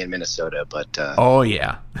family in Minnesota, but oh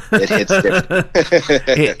yeah, it hits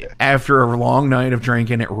different. After a long night of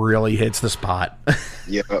drinking, it really hits the spot.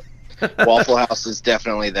 Yep. Waffle House is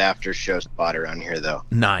definitely the after show spot around here, though.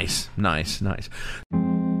 Nice.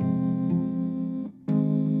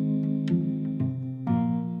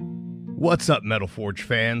 What's up, Metal Forge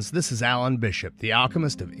fans? This is Alan Bishop, the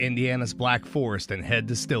alchemist of Indiana's Black Forest and head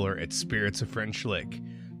distiller at Spirits of French Lick.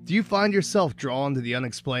 Do you find yourself drawn to the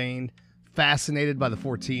unexplained, fascinated by the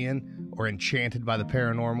Fortean, or enchanted by the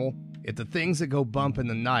paranormal? If the things that go bump in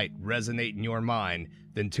the night resonate in your mind,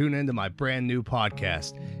 then tune into my brand new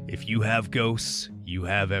podcast, If You Have Ghosts, You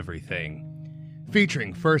Have Everything.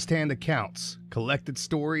 Featuring first-hand accounts, collected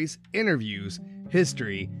stories, interviews,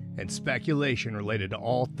 history, and speculation related to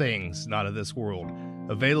all things not of this world.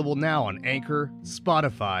 Available now on Anchor,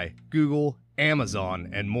 Spotify, Google, Amazon,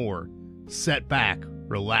 and more. Set back,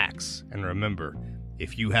 relax, and remember,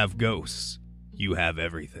 if you have ghosts, you have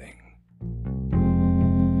everything.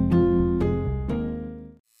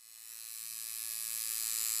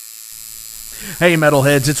 Hey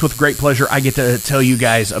metalheads, it's with great pleasure I get to tell you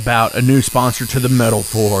guys about a new sponsor to the Metal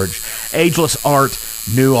Forge, Ageless Art,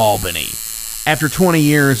 New Albany. After 20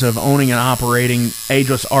 years of owning and operating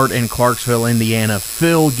Ageless Art in Clarksville, Indiana,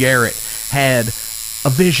 Phil Garrett had a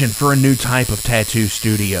vision for a new type of tattoo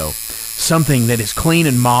studio. Something that is clean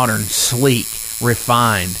and modern, sleek,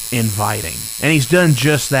 refined, inviting. And he's done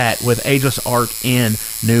just that with Ageless Art in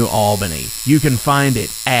New Albany. You can find it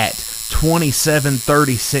at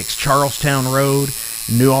 2736 Charlestown Road,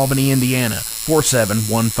 New Albany, Indiana,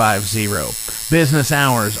 47150. Business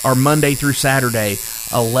hours are Monday through Saturday,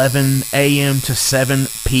 11 a.m. to 7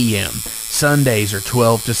 p.m. Sundays are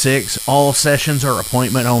 12 to 6. All sessions are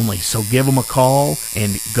appointment only, so give them a call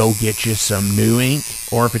and go get you some new ink.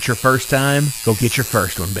 Or if it's your first time, go get your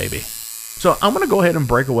first one, baby. So I'm going to go ahead and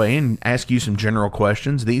break away and ask you some general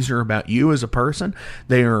questions. These are about you as a person.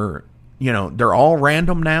 They're all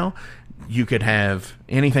random now. You could have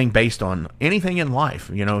anything based on anything in life,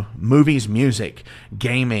 movies, music,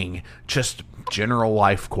 gaming, just general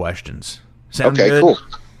life questions. Sound okay, good? Cool.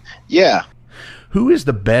 Yeah. Who is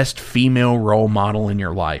the best female role model in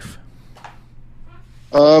your life?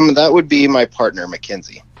 That would be my partner,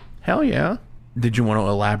 Mackenzie. Hell yeah. Did you want to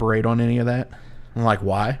elaborate on any of that? Like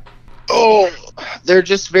why? Oh, they're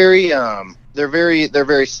just very, they're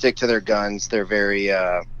very stick to their guns. They're very,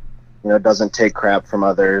 doesn't take crap from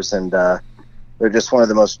others. And, they're just one of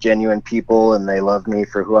the most genuine people, and they love me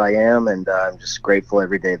for who I am. And I'm just grateful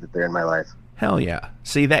every day that they're in my life. Hell yeah.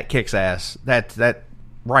 See, that kicks ass. That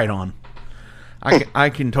right on. I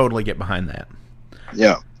can totally get behind that.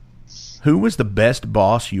 Yeah. Who was the best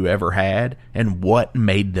boss you ever had, and what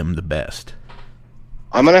made them the best?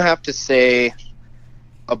 I'm going to have to say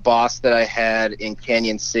a boss that I had in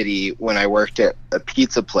Canyon City when I worked at a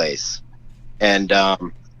pizza place. And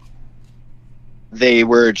they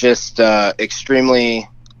were just extremely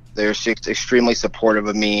supportive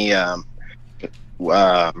of me.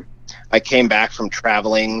 I came back from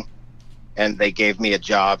traveling, and they gave me a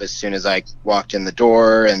job as soon as I walked in the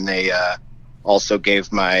door, and they also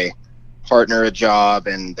gave my partner a job,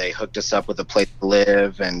 and they hooked us up with a place to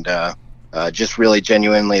live, and just really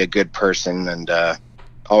genuinely a good person, and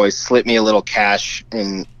always slipped me a little cash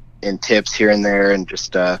in tips here and there, and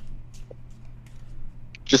just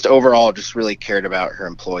overall just really cared about her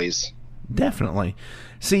employees. Definitely.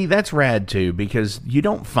 See, that's rad too, because you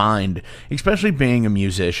don't find, especially being a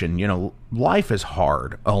musician, life is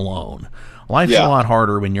hard alone. Life's a lot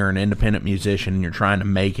harder when you're an independent musician and you're trying to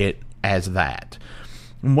make it as that.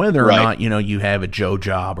 And whether or not, you have a Joe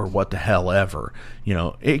job or what the hell ever,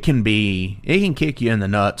 it can kick you in the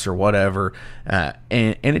nuts or whatever,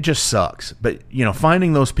 and it just sucks. But,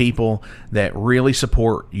 finding those people that really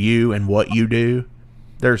support you and what you do,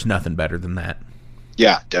 there's nothing better than that.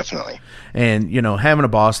 Yeah, definitely. And, having a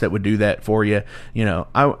boss that would do that for you,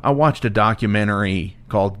 I watched a documentary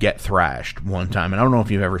called Get Thrashed one time, and I don't know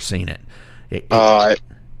if you've ever seen it. I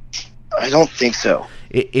don't think so.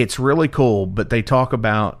 It's really cool, but they talk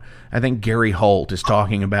about, I think Gary Holt is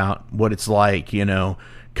talking about what it's like,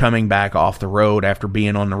 coming back off the road after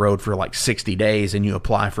being on the road for like 60 days, and you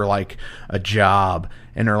apply for like a job,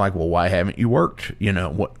 and they're like, well, why haven't you worked,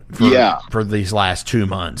 for these last 2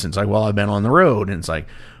 months? And it's like, well, I've been on the road. And it's like,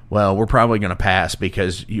 well, we're probably going to pass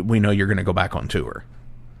because we know you're going to go back on tour.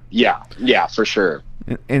 Yeah, for sure.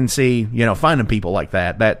 And see, finding people like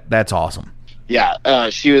that's awesome. Yeah,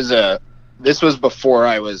 she was this was before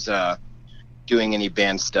I was doing any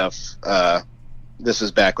band stuff. This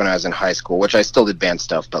was back when I was in high school, which I still did band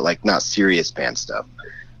stuff, but like not serious band stuff.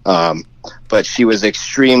 But she was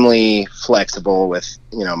extremely flexible with,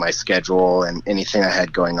 my schedule and anything I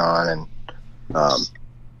had going on. And,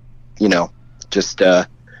 just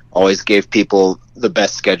always gave people the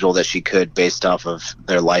best schedule that she could based off of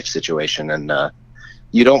their life situation. And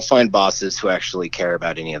you don't find bosses who actually care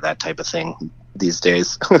about any of that type of thing these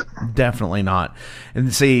days. Definitely not.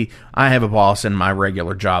 And see, I have a boss in my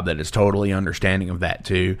regular job that is totally understanding of that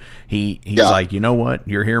too. He's like, you know what?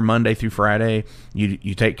 You're here Monday through Friday.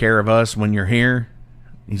 You take care of us when you're here.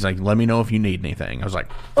 He's like, let me know if you need anything. I was like,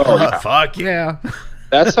 fuck yeah.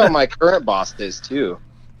 That's how my current boss is too.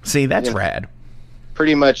 See, that's rad.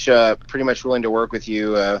 Pretty much willing to work with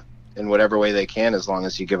you in whatever way they can, as long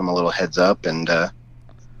as you give them a little heads up. And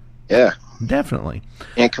yeah, definitely.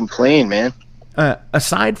 Can't complain, man.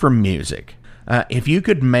 Aside from music, if you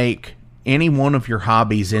could make any one of your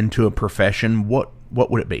hobbies into a profession, what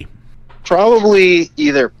would it be? Probably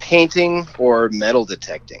either painting or metal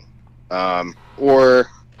detecting. Or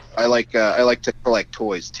I like to collect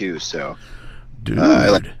toys too. So, dude, I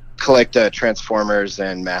like to collect Transformers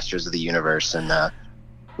and Masters of the Universe, and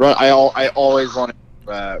I always want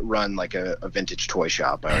to run like a vintage toy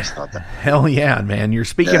shop. I always thought that. Hell yeah, man! You're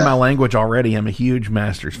speaking my language already. I'm a huge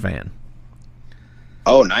Masters fan.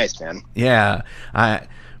 Oh, nice, man. Yeah,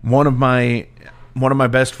 one of my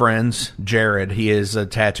best friends, Jared, he is a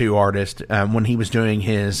tattoo artist. When he was doing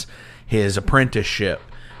his apprenticeship,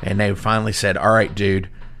 and they finally said, all right, dude,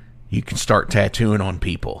 you can start tattooing on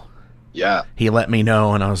people. Yeah. He let me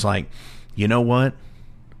know, and I was like, you know what?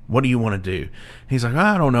 What do you want to do? He's like,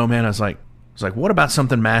 I don't know, man. I was like, what about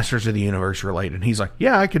something Masters of the Universe related? And he's like,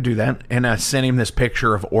 yeah, I could do that. And I sent him this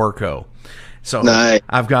picture of Orko. So nice.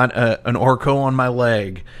 I've got an Orko on my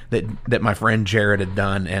leg that my friend Jared had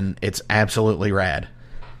done, and it's absolutely rad.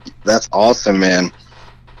 That's awesome, man.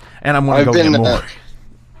 And I'm going to go get more.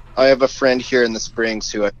 I have a friend here in the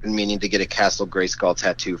Springs who I've been meaning to get a Castle Grayskull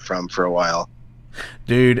tattoo from for a while.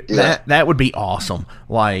 Dude, that would be awesome.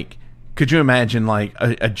 Like, could you imagine like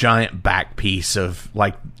a giant back piece of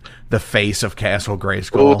like the face of Castle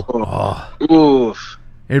Grayskull? Oof.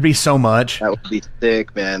 It'd be so much. That would be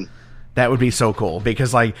sick, man. That would be so cool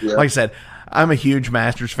because like I said, I'm a huge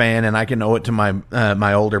Masters fan, and I can owe it to my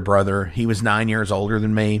my older brother. He was 9 years older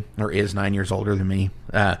than me, or is 9 years older than me.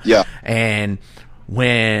 And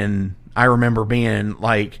when I remember being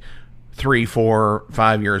like 3, 4,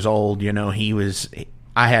 5 years old, you know,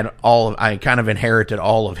 I kind of inherited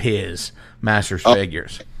all of his Masters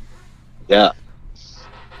figures. Yeah.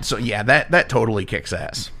 So yeah, that totally kicks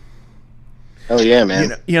ass. Oh yeah,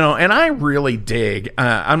 man. You know, and I really dig.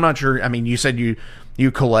 I'm not sure. I mean, you said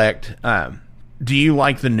you collect. Do you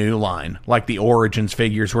like the new line, like the Origins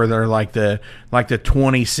figures, where they're like the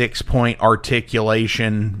 26-point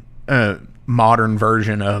articulation modern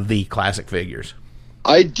version of the classic figures?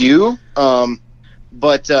 I do,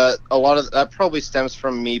 but a lot of that probably stems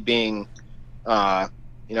from me being, I'm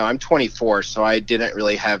 24, so I didn't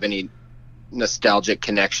really have any nostalgic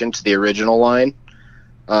connection to the original line.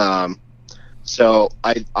 So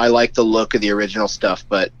I like the look of the original stuff,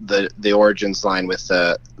 but the Origins line with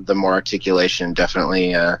the more articulation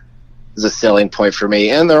definitely is a selling point for me,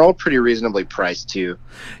 and they're all pretty reasonably priced too.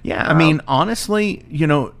 Yeah, I mean, honestly, you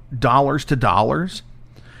know, dollars to dollars.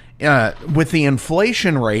 With the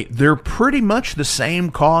inflation rate, they're pretty much the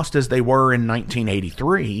same cost as they were in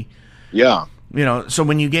 1983. Yeah. You know, so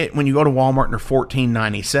when you go to Walmart and they're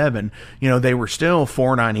 $14.97, you know, they were still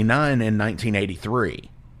 $4.99 in 1983.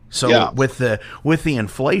 So with the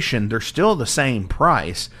inflation, they're still the same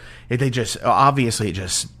price. It just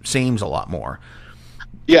seems a lot more.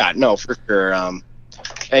 Yeah, no, for sure.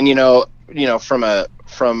 And you know,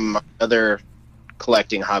 from other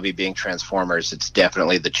collecting hobby being Transformers, it's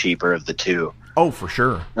definitely the cheaper of the two. Oh, for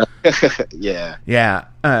sure. Yeah.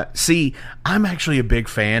 Yeah. See, I'm actually a big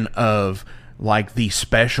fan of like the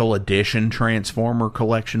special edition Transformer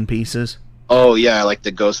collection pieces. Oh yeah, like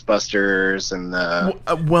the Ghostbusters and the...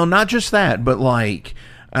 Well, not just that, but like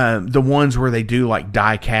the ones where they do like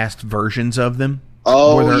die-cast versions of them.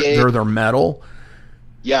 Oh, where they're metal.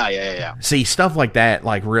 Yeah. See, stuff like that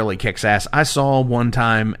like really kicks ass. I saw one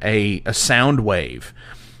time a Soundwave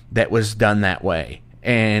that was done that way.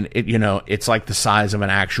 And it's like the size of an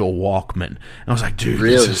actual Walkman. And I was like, dude,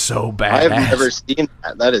 really? This is so badass. I've never seen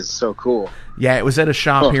that. That is so cool. Yeah, it was at a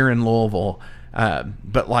shop here in Louisville.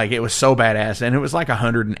 But like it was so badass, and it was like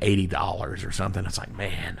 $180 or something. It's like,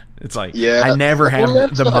 man, it's like I never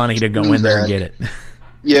have the money to go in there and get it.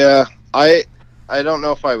 Yeah, I don't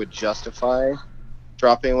know if I would justify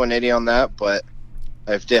dropping 180 on that, but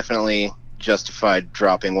I've definitely justified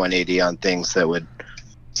dropping 180 on things that would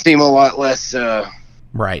seem a lot less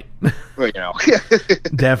right. Well, you know.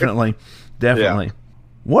 Definitely. Yeah.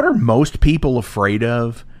 What are most people afraid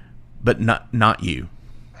of, but not you?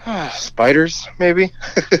 Spiders, maybe.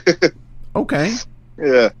 Okay.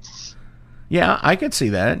 Yeah, I could see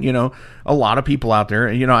that. You know, a lot of people out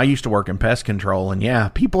there. You know, I used to work in pest control, and yeah,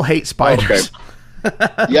 people hate spiders.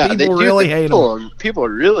 Okay. Yeah, people really hate them. People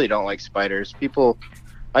really don't like spiders.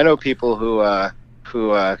 I know people who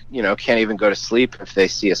can't even go to sleep if they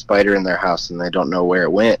see a spider in their house and they don't know where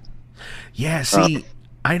it went. Yeah, see,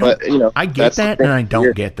 I don't. But, I get that, and I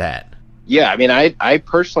don't get that. Yeah, I mean, I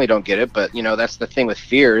personally don't get it, but that's the thing with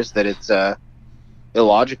fear is that it's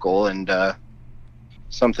illogical, and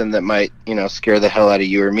something that might scare the hell out of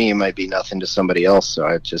you or me might be nothing to somebody else. So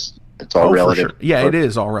it's all relative. Sure. Yeah, it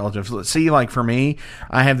is all relative. See, like for me,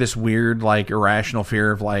 I have this weird like irrational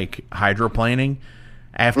fear of like hydroplaning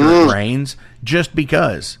after it rains, just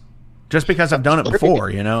because I've done it before,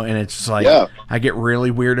 and it's like I get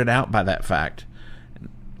really weirded out by that fact.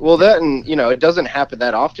 Well, that, and it doesn't happen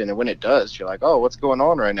that often, and when it does, you're like, oh, what's going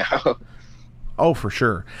on right now? Oh, for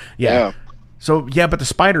sure. Yeah. So, yeah, but the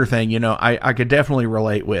spider thing, I could definitely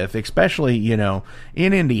relate with, especially, in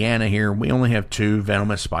Indiana here, we only have 2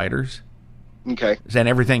 venomous spiders. Okay. And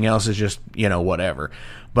everything else is just, whatever.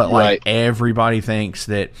 But, like, everybody thinks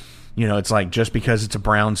that, it's like just because it's a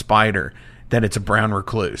brown spider, that it's a brown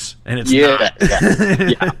recluse. And it's not.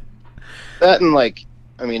 Yeah. That and, like,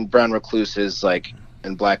 I mean, brown recluses, like,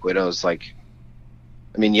 and Black Widows, like,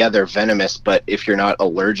 I mean, yeah, they're venomous, but if you're not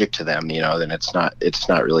allergic to them, then it's not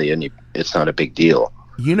a big deal.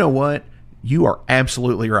 You know what? You are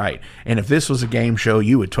absolutely right. And if this was a game show,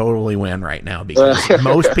 you would totally win right now, because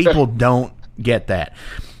most people don't get that.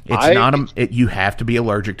 You have to be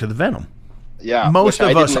allergic to the venom. Yeah. Most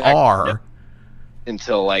of us are.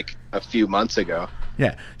 Until like a few months ago.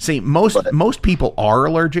 Yeah. See, most people are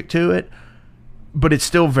allergic to it, but it's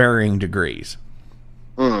still varying degrees.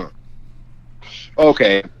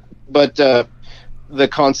 Okay. But the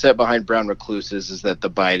concept behind brown recluses is that the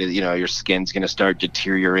bite, your skin's going to start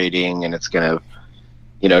deteriorating, and it's going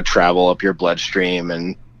to, travel up your bloodstream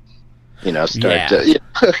and,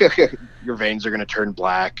 your veins are going to turn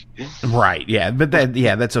black. Right. Yeah. But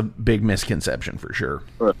that's a big misconception for sure.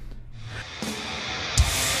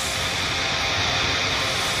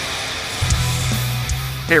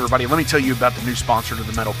 Hey everybody, let me tell you about the new sponsor to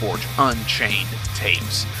the Metal Forge, Unchained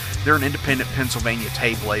Tapes. They're an independent Pennsylvania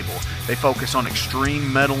tape label. They focus on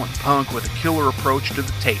extreme metal and punk with a killer approach to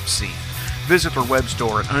the tape scene. Visit their web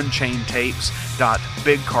store at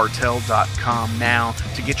unchainedtapes.bigcartel.com now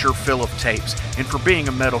to get your fill of tapes. And for being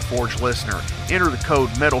a Metal Forge listener, enter the code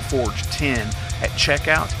MetalForge10 at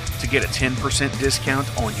checkout to get a 10% discount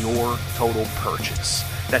on your total purchase.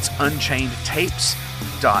 That's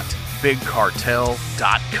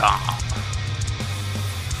unchainedtapes.bigcartel.com.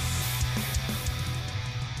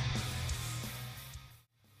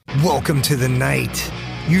 Welcome to the night.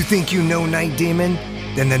 You think you know Night Demon?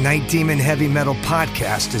 Then the Night Demon Heavy Metal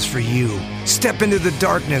Podcast is for you. Step into the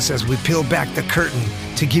darkness as we peel back the curtain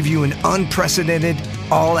to give you an unprecedented,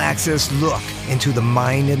 all-access look into the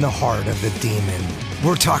mind and the heart of the demon.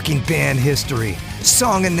 We're talking band history,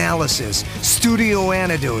 song analysis, studio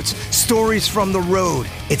anecdotes, stories from the road.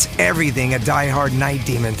 It's everything a diehard Night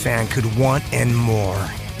Demon fan could want and more.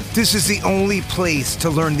 This is the only place to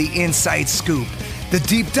learn the inside scoop, the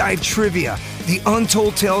deep dive trivia, the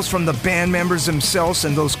untold tales from the band members themselves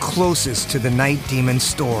and those closest to the Night Demon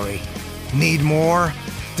story. Need more?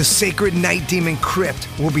 The sacred Night Demon Crypt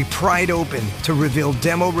will be pried open to reveal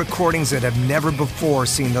demo recordings that have never before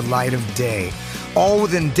seen the light of day. All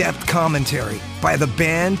with in-depth commentary by the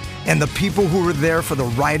band and the people who were there for the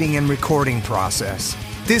writing and recording process.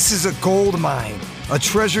 This is a gold mine, a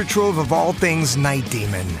treasure trove of all things Night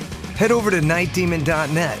Demon. Head over to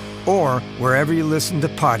nightdemon.net or wherever you listen to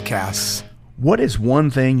podcasts. What is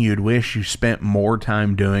one thing you'd wish you spent more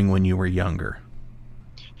time doing when you were younger?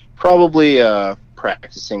 Probably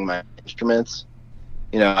practicing my instruments.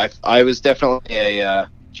 I was definitely a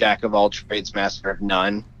jack of all trades, master of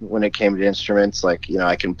none when it came to instruments. I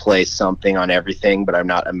can play something on everything, but I'm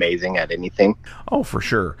not amazing at anything. Oh, for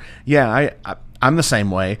sure. Yeah, I'm the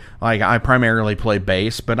same way. I primarily play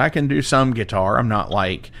bass, but I can do some guitar. I'm not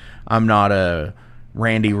a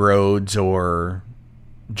Randy Rhoads or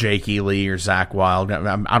Jake Ely or Zach Wilde.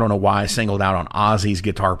 I don't know why I singled out on Ozzy's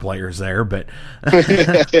guitar players there, but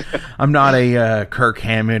I'm not a Kirk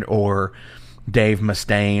Hammett or Dave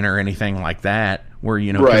Mustaine or anything like that, where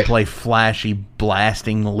can play flashy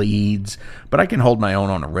blasting leads, but I can hold my own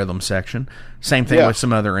on a rhythm section. Same thing with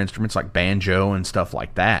some other instruments like banjo and stuff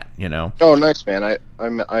like that. Oh, nice, man.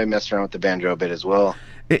 I messed around with the banjo a bit as well.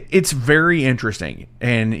 It's very interesting,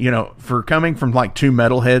 and for coming from like two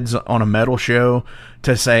metalheads on a metal show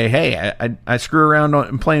to say, hey, I screw around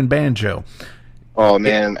and playing banjo. Oh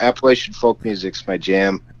man, Appalachian folk music's my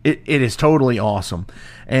jam. It is totally awesome,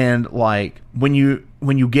 and when you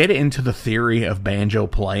get into the theory of banjo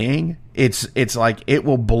playing, it's like it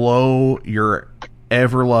will blow your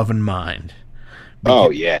ever loving mind.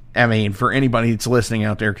 Oh yeah, I mean, for anybody that's listening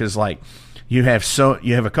out there, because you have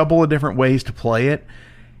a couple of different ways to play it.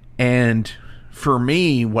 And for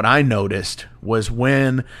me, what I noticed was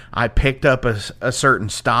when I picked up a certain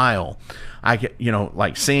style, I get,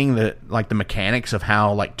 seeing the mechanics of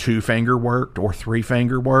how 2-finger worked or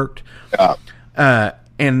 3-finger worked. And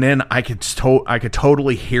then I could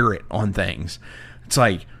totally hear it on things. It's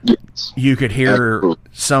like you could hear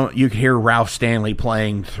Ralph Stanley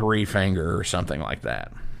playing 3-finger or something like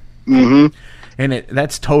that. Mm-hmm. And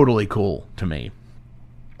that's totally cool to me.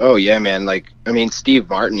 Oh yeah, man. Steve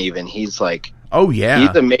Martin, even he's oh yeah,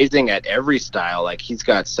 he's amazing at every style. He's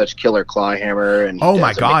got such killer claw hammer, and oh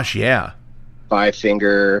my gosh, yeah,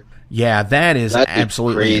 5-finger. Yeah, that's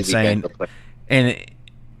absolutely insane. And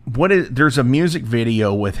there's a music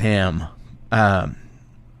video with him, and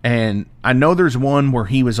I know there's one where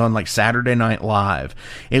he was on Saturday Night Live.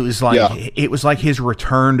 It was like his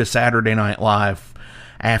return to Saturday Night Live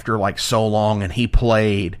after so long, and he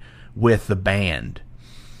played with the band.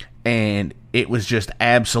 and it was just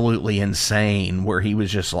absolutely insane, where he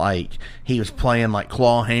was just like, he was playing like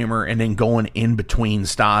claw hammer and then going in between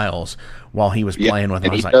styles while he was playing with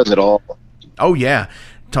him. And he does it all. Oh yeah,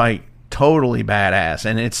 like totally badass.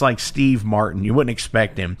 And it's like Steve Martin. You wouldn't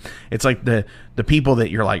expect him. It's like the people that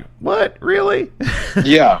you're like, what, really?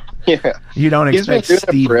 Yeah. You don't expect He's been doing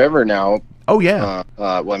Steve it forever now. Oh yeah.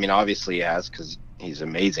 Well, I mean, obviously he has, because he's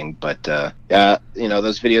amazing. But yeah, you know,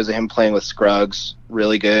 those videos of him playing with Scruggs,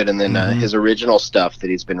 really good. And then his original stuff that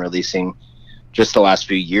he's been releasing just the last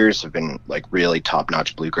few years have been like really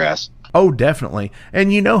top-notch bluegrass. Oh, definitely.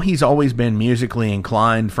 And you know, he's always been musically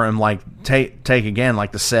inclined from like take again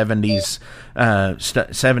like the 70s,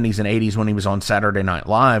 70s and 80s when he was on Saturday Night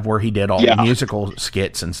Live, where he did all the musical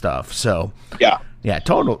skits and stuff. So yeah,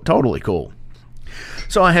 totally cool.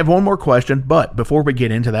 So I have one more question, but before we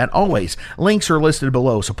get into that, always, links are listed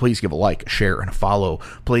below, so please give a like, share, and a follow.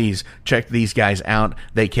 Please check these guys out.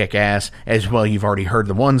 They kick ass. As well, you've already heard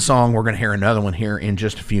the one song. We're going to hear another one here in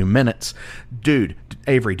just a few minutes. Dude,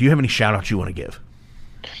 Avery, do you have any shout-outs you want to give?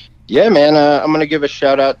 Yeah, man. I'm going to give a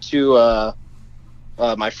shout-out to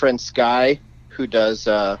my friend Sky, who does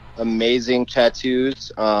amazing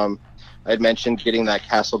tattoos. I'd mentioned getting that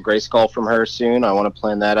Castle Grayskull from her soon. I want to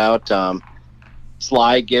plan that out.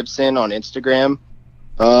 Sly Gibson on Instagram.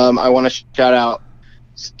 I want to shout out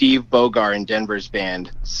Steve Bogar in Denver's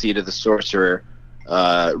band, Seed of the Sorcerer.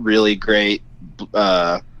 Really great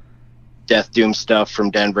Death Doom stuff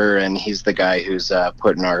from Denver, and he's the guy who's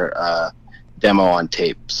putting our demo on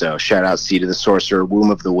tape. So shout out Seed of the Sorcerer,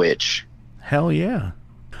 Womb of the Witch. Hell yeah.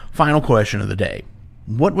 Final question of the day.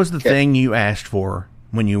 What was the thing you asked for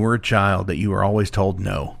when you were a child that you were always told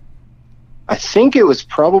no? I think it was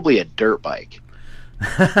probably a dirt bike.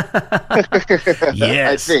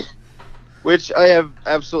 Yes. I think. Which I have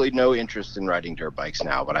absolutely no interest in riding dirt bikes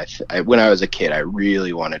now, but when I was a kid, I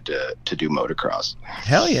really wanted to do motocross.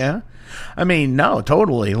 Hell yeah. I mean, no,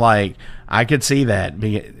 totally. Like, I could see that.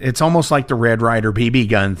 It's almost like the Red Ryder BB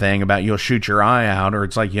gun thing about you'll shoot your eye out, or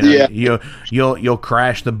it's like, you know, you'll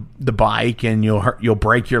crash the bike and you'll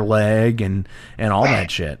break your leg and all that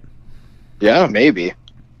shit. Yeah, maybe.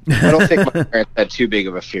 I don't think my parents had too big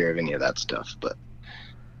of a fear of any of that stuff, but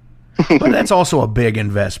that's also a big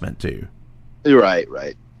investment too. Right.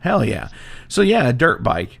 Hell yeah. So yeah, a dirt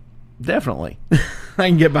bike. Definitely. I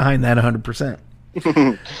can get behind that 100%.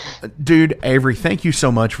 Dude, Avery, thank you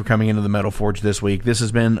so much for coming into the Metal Forge this week. This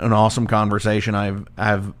has been an awesome conversation.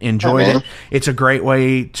 I've enjoyed it. It's a great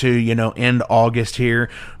way to, you know, end August here,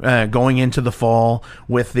 going into the fall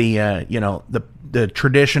with the, you know, the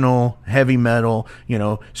traditional heavy metal, you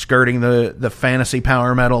know, skirting the fantasy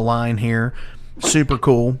power metal line here. Super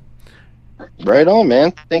cool. Right on,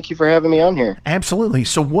 man. Thank you for having me on here. Absolutely.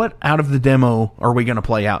 So what out of the demo are we going to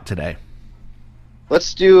play out today?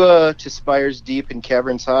 Let's do To Spires Deep and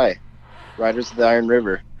Caverns High, Riders of the Iron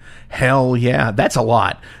River. Hell yeah. That's a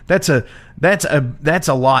lot. That's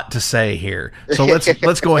a lot to say here. So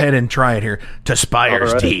let's go ahead and try it here. To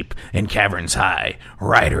Spires Deep and Caverns High,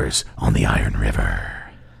 Riders on the Iron River.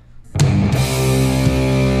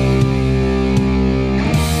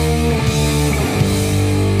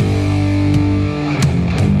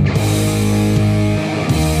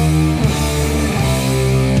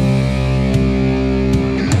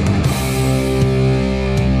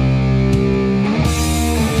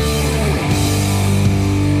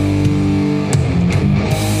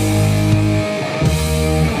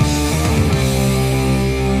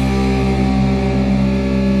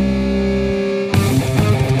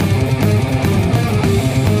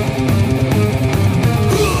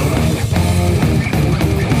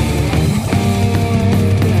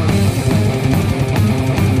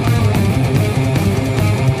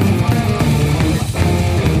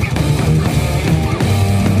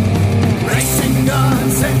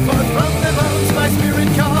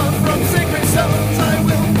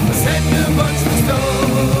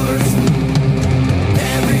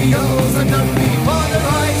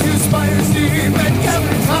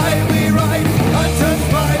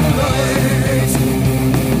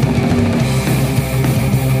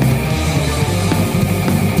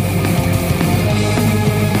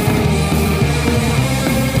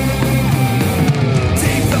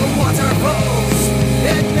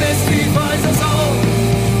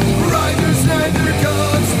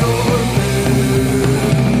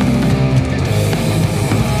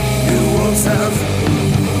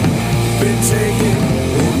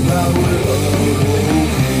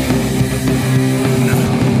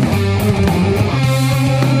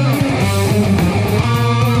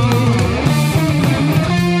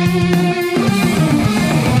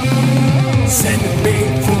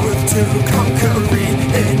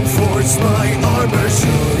 my armor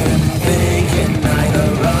should. They can neither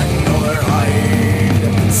run nor hide.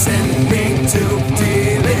 Send me to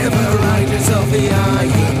deliver riders of the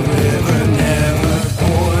Iron River, never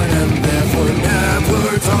born and therefore never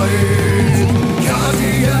tired.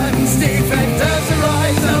 Guardians, defenders,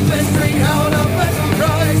 rise up and bring out a battle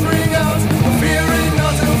cries, ring out, fearing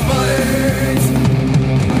not to fight.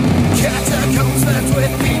 Catacombs left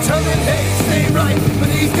with determined haste, they ride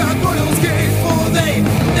beneath gargoyles' gaze, for they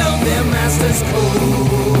know their master's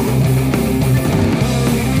code.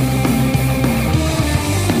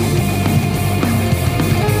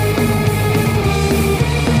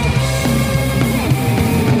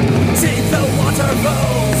 Take the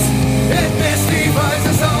waterfalls, it mystifies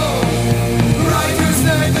us all. Riders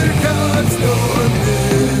neither gods nor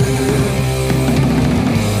men.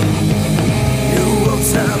 You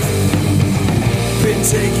wolves have been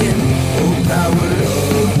taken, oh power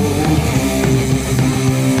of Woking.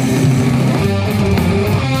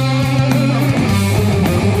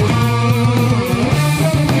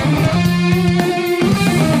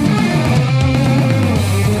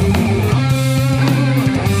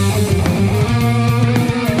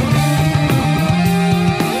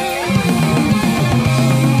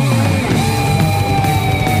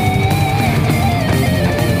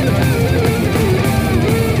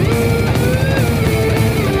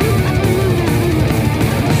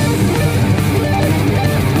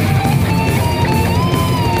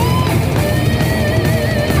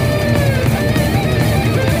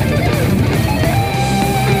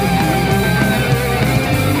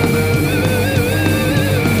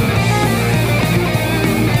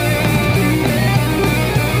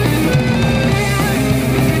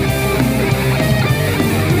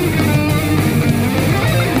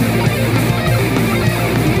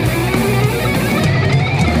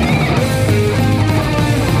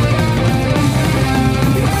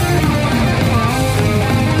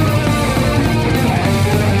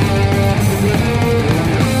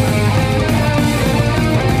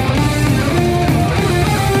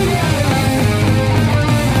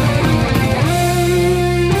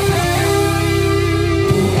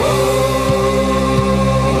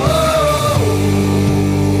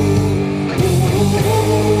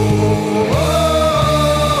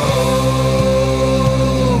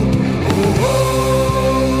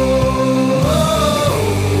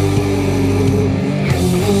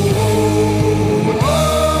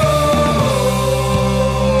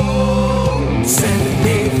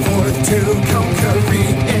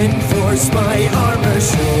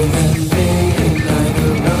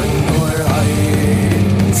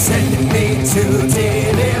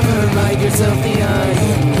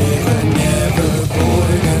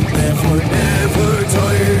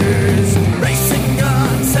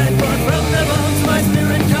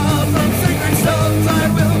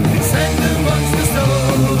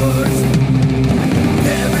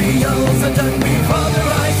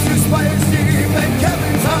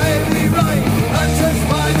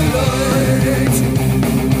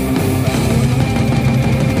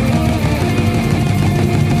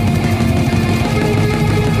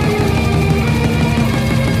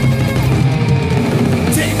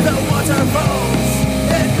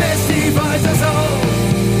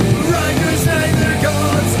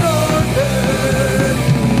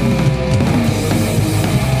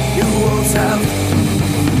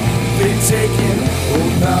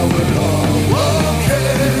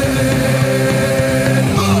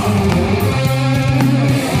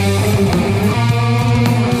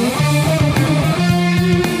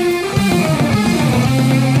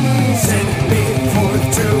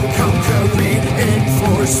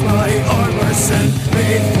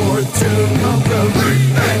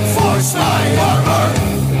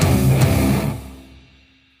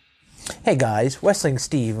 Hey guys, Wrestling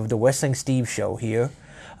Steve of the Wrestling Steve Show here.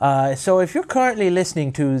 So if you're currently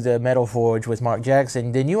listening to the Metal Forge with Mark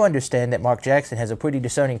Jackson, then you understand that Mark Jackson has a pretty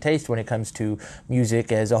discerning taste when it comes to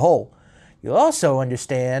music as a whole. You'll also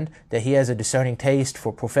understand that he has a discerning taste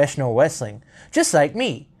for professional wrestling, just like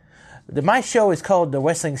me. My show is called the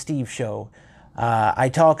Wrestling Steve Show. I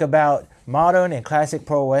talk about modern and classic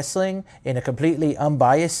pro wrestling in a completely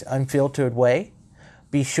unbiased, unfiltered way.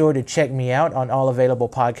 Be sure to check me out on all available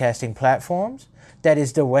podcasting platforms. That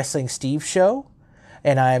is the Wrestling Steve Show.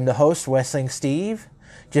 And I am the host, Wrestling Steve.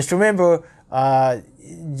 Just remember,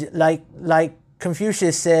 like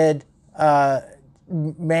Confucius said,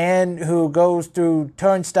 man who goes through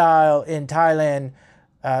turnstile in Thailand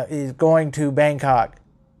is going to Bangkok.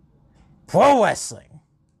 Pro wrestling.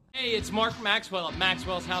 Hey, it's Mark Maxwell at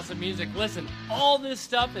Maxwell's House of Music. Listen, all this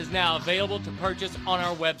stuff is now available to purchase on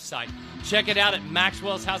our website. Check it out at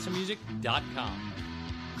maxwellshouseofmusic.com.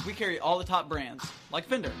 We carry all the top brands, like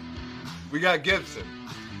Fender. We got Gibson.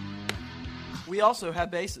 We also have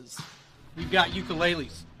basses. We've got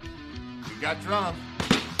ukuleles. We got drums.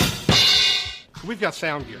 We've got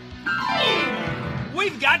sound gear.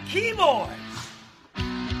 We've got keyboards.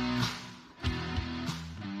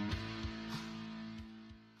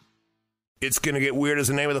 It's Gonna Get Weird is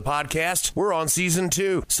the name of the podcast. We're on season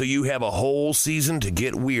 2, so you have a whole season to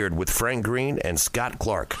get weird with Frank Green and Scott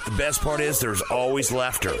Clark. The best part is there's always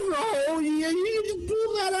laughter. Oh, yeah, you need to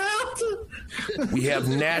pull that out. We have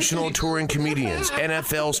national touring comedians,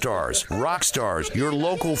 NFL stars, rock stars, your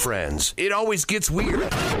local friends. It always gets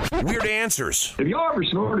weird. Weird answers. Have y'all ever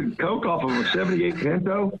snorted coke off of a 78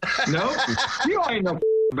 Pinto? No? You ain't no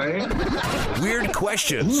man. Weird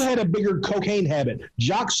questions. Who had a bigger cocaine habit,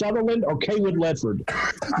 Jock Sutherland or Kaywood Ledford?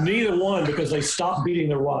 Neither one, because they stopped beating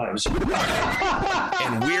their wives.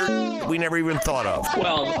 And weird we never even thought of.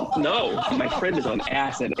 Well, no. My friend is on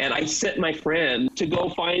acid, and I sent my friend to go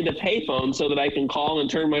find a payphone so that I can call and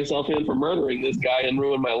turn myself in for murdering this guy and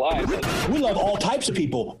ruin my life. We love all types of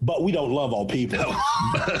people, but we don't love all people.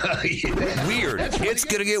 Weird. It's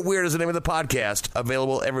Gonna Get Weird is the name of the podcast,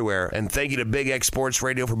 available everywhere. And thank you to Big X Sports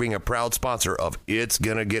Radio for being a proud sponsor of It's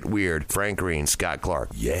Gonna Get Weird. Frank Green, Scott Clark.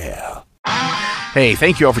 Yeah. Hey,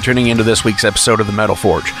 thank you all for tuning into this week's episode of the Metal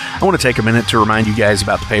Forge. I want to take a minute to remind you guys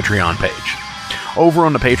about the Patreon page. Over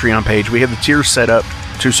on the Patreon page, we have the tiers set up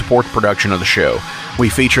to support the production of the show. We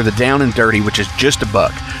feature the Down and Dirty, which is just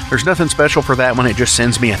 $1. There's nothing special for that one, it just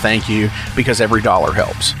sends me a thank you because every dollar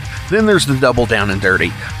helps. Then there's the Double Down and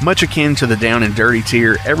Dirty. Much akin to the Down and Dirty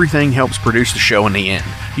tier, everything helps produce the show in the end.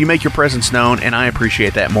 You make your presence known, and I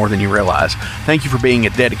appreciate that more than you realize. Thank you for being a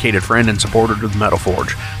dedicated friend and supporter to the Metal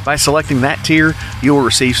Forge. By selecting that tier, you will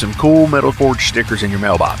receive some cool Metal Forge stickers in your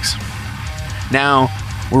mailbox. Now,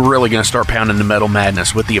 we're really going to start pounding the metal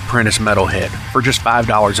madness with the Apprentice Metalhead for just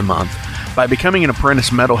 $5 a month. By becoming an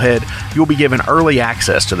Apprentice Metalhead, you'll be given early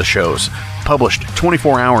access to the shows, published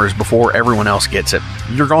 24 hours before everyone else gets it.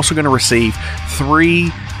 You're also going to receive 3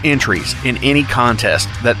 entries in any contest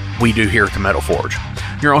that we do here at the Metal Forge.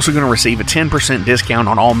 You're also going to receive a 10% discount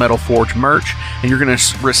on all Metal Forge merch, and you're going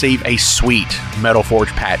to receive a sweet Metal Forge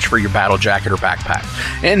patch for your battle jacket or backpack.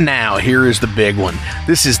 And now, here is the big one.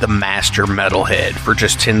 This is the Master Metalhead for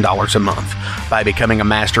just $10 a month. By becoming a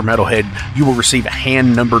Master Metalhead, you will receive a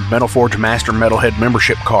hand-numbered Metal Forge Master Metalhead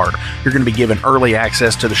membership card. You're going to be given early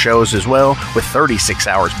access to the shows as well, with 36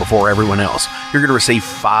 hours before everyone else. You're going to receive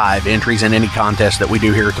 5 entries in any contest that we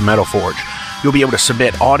do here at the Metal Forge. You'll be able to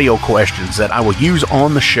submit audio questions that I will use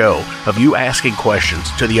on the show of you asking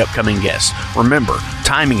questions to the upcoming guests. Remember,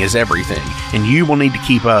 timing is everything, and you will need to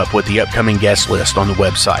keep up with the upcoming guest list on the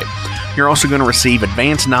website. You're also going to receive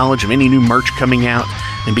advanced knowledge of any new merch coming out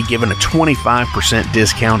and be given a 25%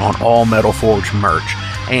 discount on all Metal Forge merch.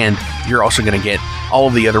 And you're also going to get all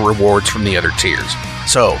of the other rewards from the other tiers.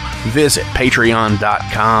 So visit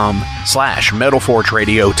patreon.com/Metal Forge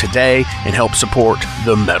Radio today and help support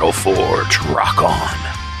the Metal Forge. Rock on.